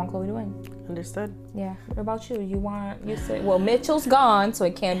 I want Chloe to win. Understood. Yeah. What about you? You said, well, Mitchell's gone, so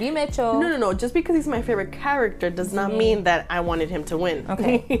it can't be Mitchell. No. Just because he's my favorite character does not mean that I wanted him to win.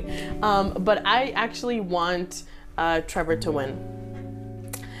 Okay. But I actually want Trevor to win.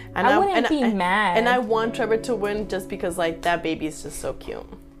 And I wouldn't be mad. And I want Trevor to win just because like that baby is just so cute.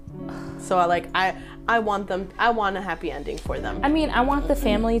 So I want a happy ending for them. I mean, I want the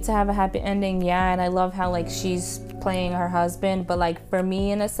family to have a happy ending, yeah, and I love how like she's playing her husband, but like for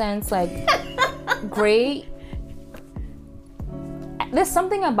me in a sense, like great. There's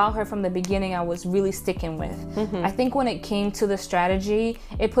something about her from the beginning I was really sticking with. I think when it came to the strategy,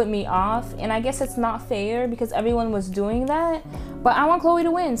 it put me off. And I guess it's not fair because everyone was doing that. But I want Chloe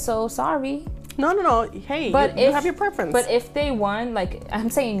to win, so sorry. No. Hey, But you have your preference. But if they won, like I'm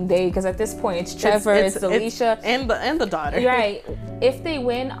saying they, because at this point it's Trevor, it's Alicia, and the daughter. Right. If they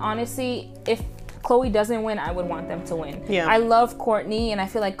win, honestly, if Khloe doesn't win, I would want them to win. Yeah. I love Kourtney, and I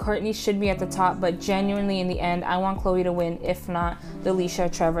feel like Kourtney should be at the top, but genuinely, in the end, I want Khloe to win. If not, Alicia,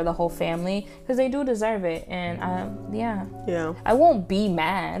 Trevor, the whole family, because they do deserve it. And yeah. I won't be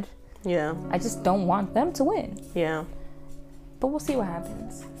mad. Yeah. I just don't want them to win. Yeah. But we'll see what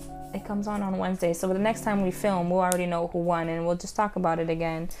happens. It comes on Wednesday, so the next time we film, we'll already know who won, and we'll just talk about it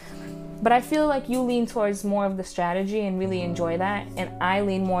again. But I feel like you lean towards more of the strategy and really enjoy that, and I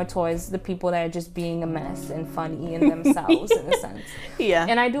lean more towards the people that are just being a mess and funny in themselves, in a sense. Yeah.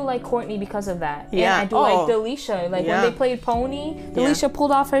 And I do like Kourtney because of that. Yeah. And I do like Delisha. Like when they played Pony, Delisha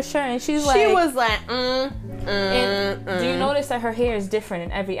pulled off her shirt, and she was like, and do you notice that her hair is different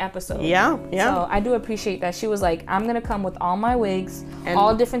in every episode? Yeah. So I do appreciate that. She was like, I'm gonna come with all my wigs, and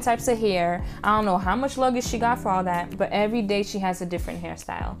all different types of hair. I don't know how much luggage she got for all that, but every day she has a different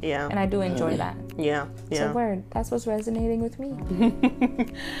hairstyle. Yeah. And I do enjoy that. Yeah. So word, that's what's resonating with me.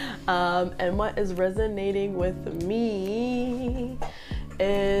 And what is resonating with me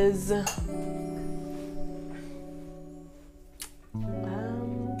is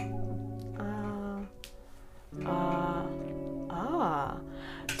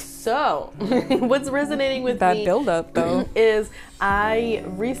so what's resonating with that me build up though is I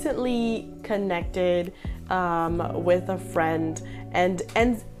recently connected with a friend and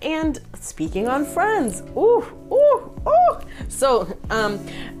speaking on friends, so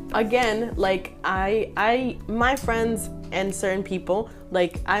again, like my friends and certain people,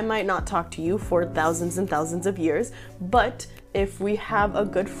 like I might not talk to you for thousands and thousands of years, but if we have a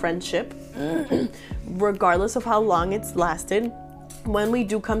good friendship, regardless of how long it's lasted, when we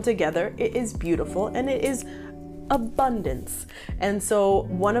do come together, it is beautiful and it is abundance. And so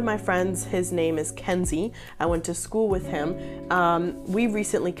one of my friends, his name is Kenzie. I went to school with him. We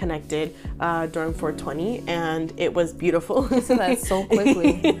recently connected during 420 and it was beautiful. You said that so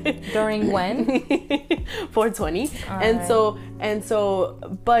quickly. During when? 420. And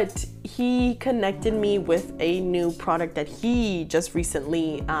so, but he connected me with a new product that he just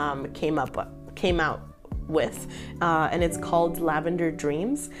recently came out with, and it's called Lavender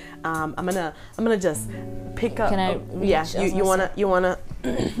Dreams. I'm gonna just pick up. Can I reach? Yeah, you wanna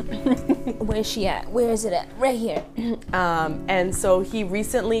Where's she at? Where is it at? Right here. And so he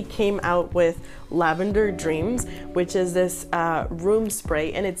recently came out with Lavender Dreams, which is this room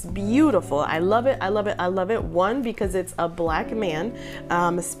spray, and it's beautiful. I love it. One, because it's a black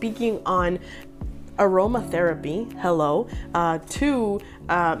man speaking on aromatherapy, two,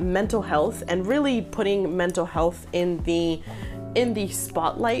 mental health, and really putting mental health in the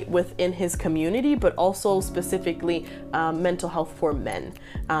spotlight within his community, but also specifically mental health for men,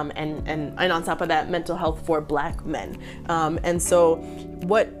 and on top of that, mental health for black men. And so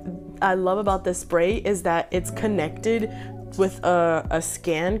what I love about this spray is that it's connected with a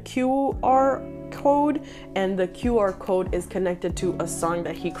scan QR code, and the QR code is connected to a song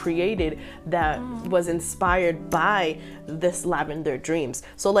that he created that was inspired by this Lavender Dreams.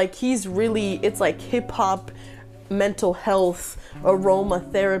 So like it's like hip hop, mental health,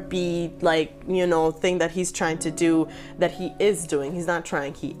 aromatherapy, like, you know, thing that he's trying to do, that he is doing. He's not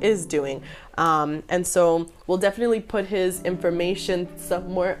trying, he is doing. And so we'll definitely put his information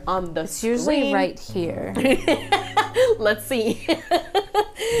somewhere on the screen. It's usually right here. Let's see.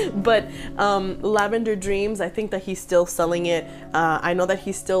 But Lavender Dreams, I think that he's still selling it. I know that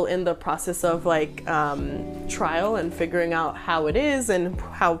he's still in the process of like trial and figuring out how it is and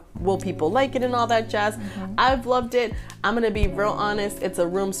how will people like it and all that jazz. I've loved it. I'm gonna be real honest, it's a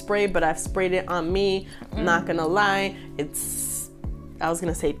room spray, but I've sprayed it on me. Not gonna lie, I was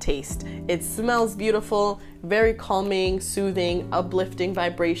gonna say taste. It smells beautiful, very calming, soothing, uplifting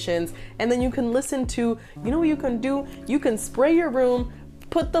vibrations. And then you can listen to, you know what you can do? You can spray your room,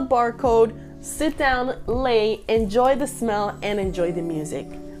 put the barcode, sit down, lay, enjoy the smell, and enjoy the music.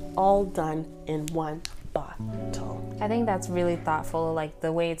 All done in one bottle. I think that's really thoughtful, like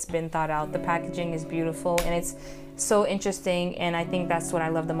the way it's been thought out. The packaging is beautiful and it's so interesting, and I think that's what I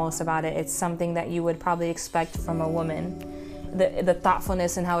love the most about it. It's something that you would probably expect from a woman. The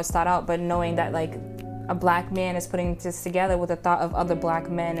thoughtfulness and how it's thought out, but knowing that like a black man is putting this together with the thought of other black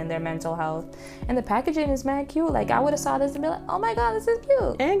men and their mental health. And the packaging is mad cute. Like I would have saw this and be like, oh my God, this is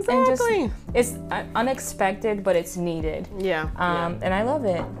cute. Exactly. It's unexpected, but it's needed. Yeah. And I love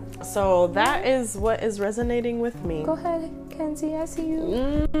it. So that is what is resonating with me. Go ahead, Kenzie, I see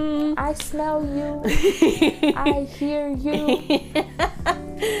you. I smell you. I hear you.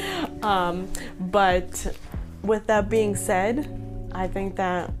 But with that being said, I think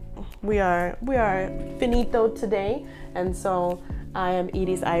that we are finito today, and so I am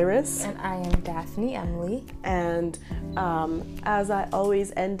Edie's Iris, and I am Daphne Emily. And as I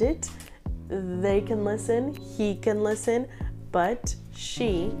always end it, they can listen, he can listen, but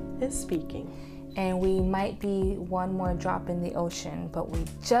she is speaking. And we might be one more drop in the ocean, but we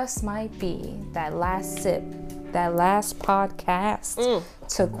just might be that last sip, that last podcast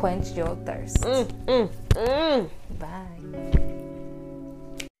to quench your thirst. Bye.